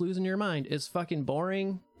you're just losing your mind is fucking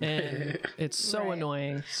boring. And it's so Right.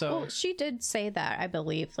 annoying. So Well, she did say that, I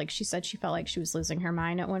believe. Like, she said she felt like she was losing her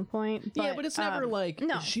mind at one point. yeah, but it's never like,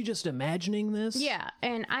 no. is she just imagining this? Yeah,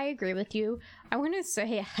 and I agree with you. I want to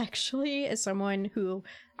say, actually, as someone who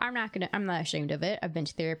I'm not ashamed of it. I've been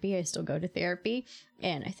to therapy. I still go to therapy,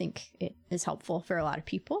 and I think it is helpful for a lot of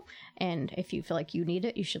people. And if you feel like you need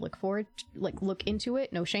it, you should look into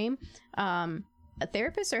it. No shame.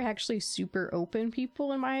 Therapists are actually super open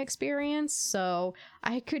people in my experience, so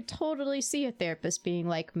I could totally see a therapist being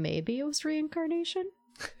like, maybe it was reincarnation.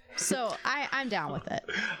 So I'm down with it.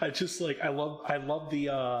 I just like I love the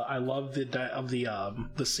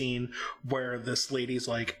scene where this lady's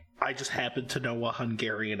like, I just happen to know a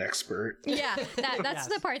Hungarian expert. Yeah, that's Yes,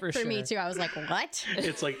 the part for for me sure. too. I was like, what?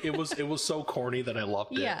 It's like it was so corny that I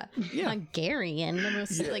loved it. Yeah, Hungarian. It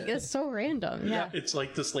was like, it's so random. Yeah. It's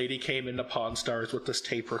like this lady came into Pawn Stars with this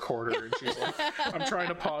tape recorder, and she's like, I'm trying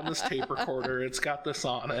to pawn this tape recorder. It's got this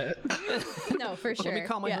on it. No, for sure. Let me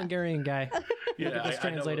call my Yeah. Hungarian guy. Yeah, Get this I know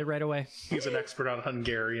translated right away. he's an expert on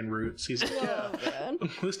Hungarian roots. He's like, yeah, Oh, man.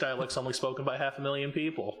 this dialect's only spoken by 500,000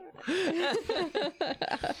 people.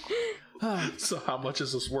 So how much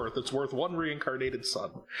is this worth? It's worth one reincarnated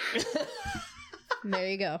son. There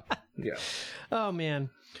you go. Yeah. Oh, man.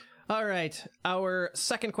 All right. Our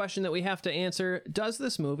second question that we have to answer, does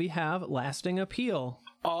this movie have lasting appeal?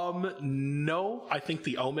 No, I think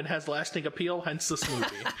The Omen has lasting appeal, hence this movie.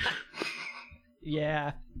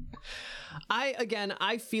 Yeah.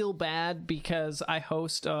 I feel bad because I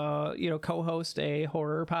host, co-host a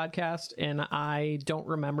horror podcast, and I don't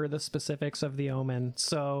remember the specifics of The Omen.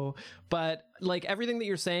 So, but like everything that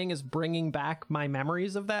you're saying is bringing back my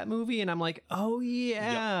memories of that movie, and I'm like, oh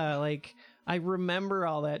yeah, like I remember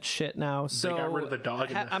all that shit now. So got rid of the dog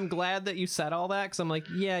in the- I'm glad that you said all that, because I'm like,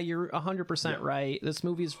 yeah, you're 100% right. This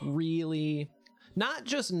movie's really not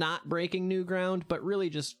just not breaking new ground, but really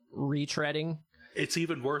just retreading. It's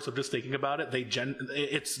even worse. I'm just thinking about it. They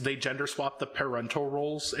gender swapped the parental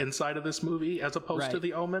roles inside of this movie as opposed to Right.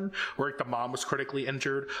 The Omen, where the mom was critically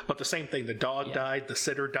injured, but the same thing. The dog died, the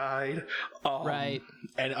sitter died, Right.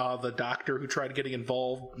 and the doctor who tried getting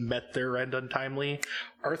involved met their end untimely.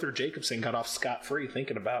 Arthur Jacobson got off scot-free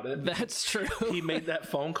thinking about it. That's true. He made that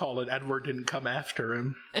phone call and Edward didn't come after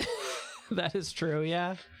him. That is true.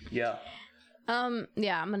 Yeah. Yeah.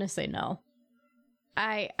 Yeah, I'm gonna say no.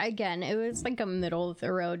 It was like a middle of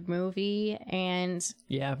the road movie, and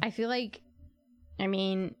Yeah. I feel like, I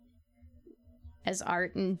mean, as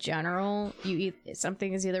art in general,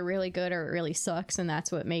 something is either really good or it really sucks, and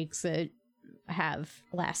that's what makes it have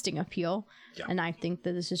lasting appeal. Yeah. And I think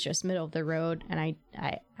that this is just middle of the road, and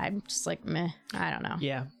I'm just like, meh, I don't know.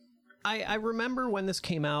 Yeah. I remember when this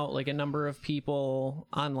came out, like a number of people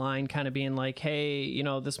online kind of being like, hey,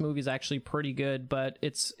 this movie's actually pretty good, but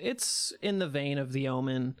it's in the vein of The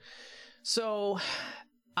Omen. So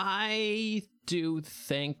I do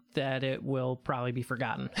think that it will probably be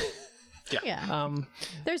forgotten. Yeah.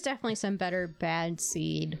 There's definitely some better Bad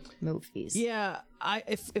Seed movies. Yeah,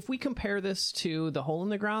 if we compare this to The Hole in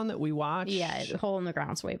the Ground that we watched, Yeah, Hole in the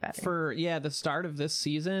Ground's way better. for the start of this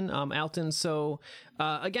season, Alton. So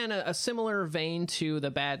again, a similar vein to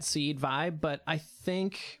the Bad Seed vibe, but I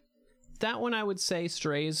think that one I would say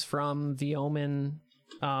strays from The Omen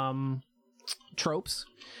tropes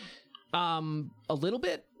a little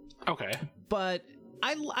bit, Okay. but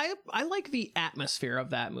I like the atmosphere of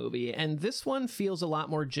that movie, and this one feels a lot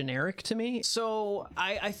more generic to me. So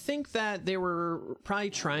I think that they were probably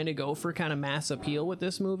trying to go for kind of mass appeal with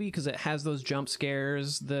this movie because it has those jump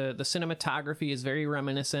scares. The cinematography is very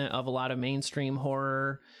reminiscent of a lot of mainstream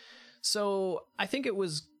horror. So I think it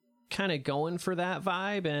was kind of going for that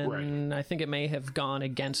vibe, and I think it may have gone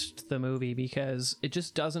against the movie because it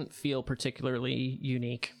just doesn't feel particularly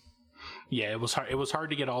unique. Yeah, it was hard. It was hard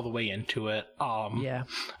to get all the way into it. Yeah.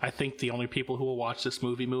 I think the only people who will watch this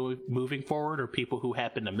movie moving forward are people who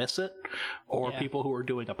happen to miss it, or people who are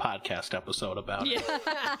doing a podcast episode about it.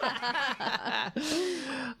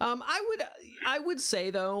 I would say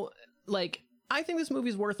though, like, I think this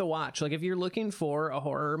movie's worth a watch. Like, if you're looking for a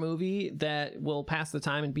horror movie that will pass the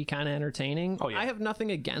time and be kind of entertaining, I have nothing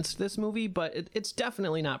against this movie, but it's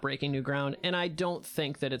definitely not breaking new ground, and I don't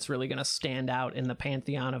think that it's really going to stand out in the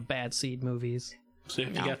pantheon of Bad Seed movies. So if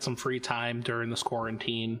No. you got some free time during this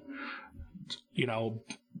quarantine, you know,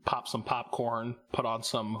 pop some popcorn, put on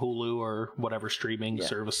some Hulu or whatever streaming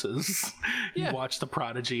services. Yeah. You watch The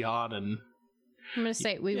Prodigy on, and I'm gonna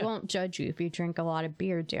say we won't judge you if you drink a lot of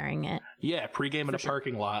beer during it. yeah, pregame in a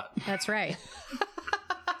parking lot. That's right.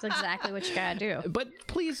 That's exactly what you gotta do. But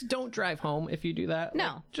please don't drive home if you do that. No.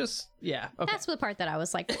 Like, just, yeah. Okay. That's the part that I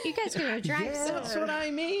was like, you guys gonna drive That's what I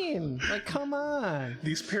mean. Like, come on.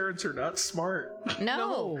 These parents are not smart.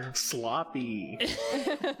 No. Sloppy.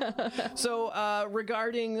 So,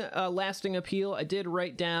 regarding lasting appeal, I did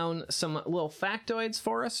write down some little factoids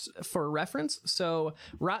for us for reference. So,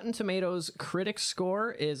 Rotten Tomatoes critic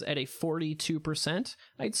score is at a 42%.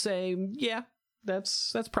 I'd say, yeah,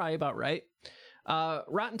 that's probably about right.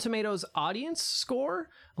 Rotten Tomatoes audience score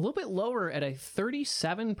a little bit lower at a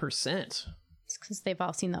 37%. It's because they've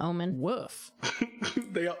all seen The Omen. Woof.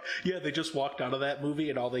 They just walked out of that movie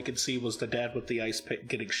and all they could see was the dad with the ice pick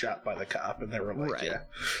getting shot by the cop, and they were like, Right.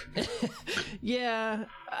 yeah. Yeah,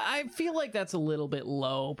 I feel like that's a little bit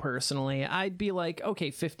low personally. I'd be like, okay,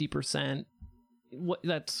 50%.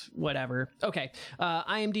 That's whatever. Okay.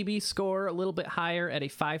 IMDb score a little bit higher at a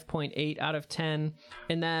 5.8 out of 10.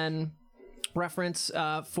 And then reference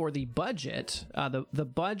for the budget. The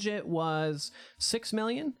budget was $6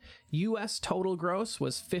 million. U.S. total gross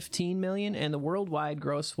was $15 million, and the worldwide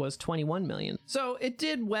gross was $21 million. So it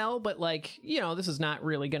did well, but like, you know, this is not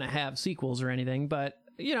really going to have sequels or anything, but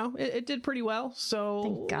you know, it did pretty well. So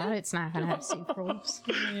Thank God it's not gonna have sequels.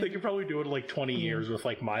 They could probably do it in like 20 years with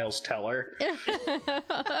like Miles Teller.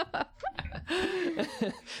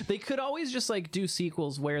 they could always just like do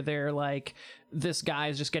sequels where they're like, this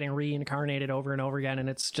guy's just getting reincarnated over and over again, and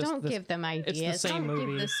it's just Don't give them ideas. It's the same Don't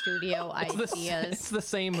movie. give the studio It's ideas. the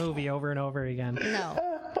same movie over and over again. No.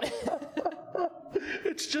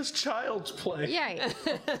 It's just child's play. Yeah.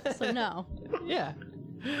 So no. Yeah.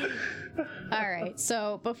 All right.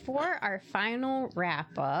 So before our final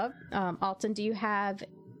wrap up, Alton, do you have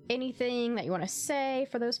anything that you want to say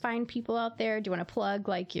for those fine people out there? Do you want to plug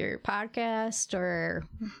like your podcast or?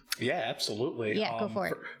 Yeah, absolutely. Yeah, go for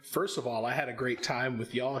it. First of all, I had a great time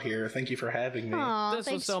with y'all here. Thank you for having me. Aw, This was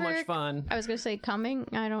thanks so much for- fun. I was going to say coming.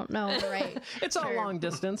 I don't know. Right. It's all for long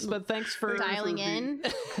distance, but thanks for dialing in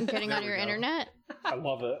and getting on we your go. internet. I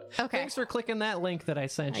love it. Okay. thanks for clicking that link that I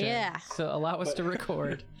sent you. Yeah. So allow us to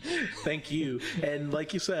record. Thank you. And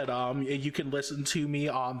like you said, you can listen to me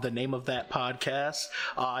on the Name of That podcast.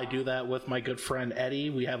 I do that with my good friend Eddie.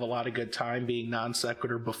 We have a lot of good time being non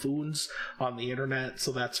sequitur buffoons on the internet,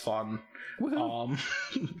 so that's fun.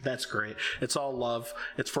 That's great. It's all love.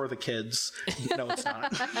 It's for the kids. No, it's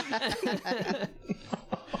not.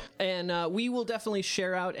 And we will definitely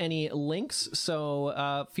share out any links.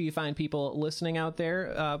 So if you find people listening out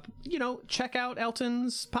there, you know, check out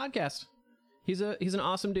Elton's podcast. He's an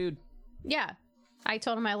awesome dude. Yeah. I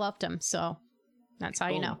told him I loved him. So that's how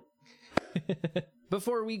you know.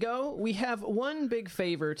 Before we go, we have one big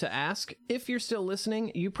favor to ask. If you're still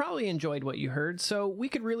listening, you probably enjoyed what you heard, so we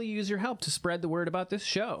could really use your help to spread the word about this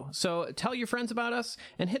show. So tell your friends about us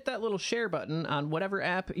and hit that little share button on whatever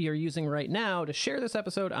app you're using right now to share this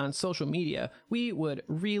episode on social media. We would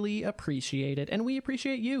really appreciate it, and we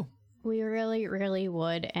appreciate you. We really, really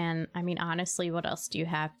would. And I mean, honestly, what else do you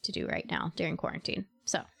have to do right now during quarantine?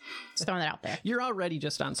 So just throwing that out there. You're already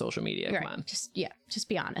just on social media. You're Come right. on. Just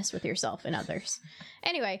be honest with yourself and others.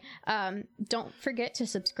 Anyway, don't forget to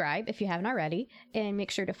subscribe if you haven't already, and make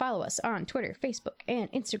sure to follow us on Twitter, Facebook,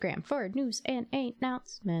 and Instagram for news and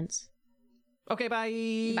announcements. Okay,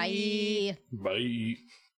 bye. Bye. Bye.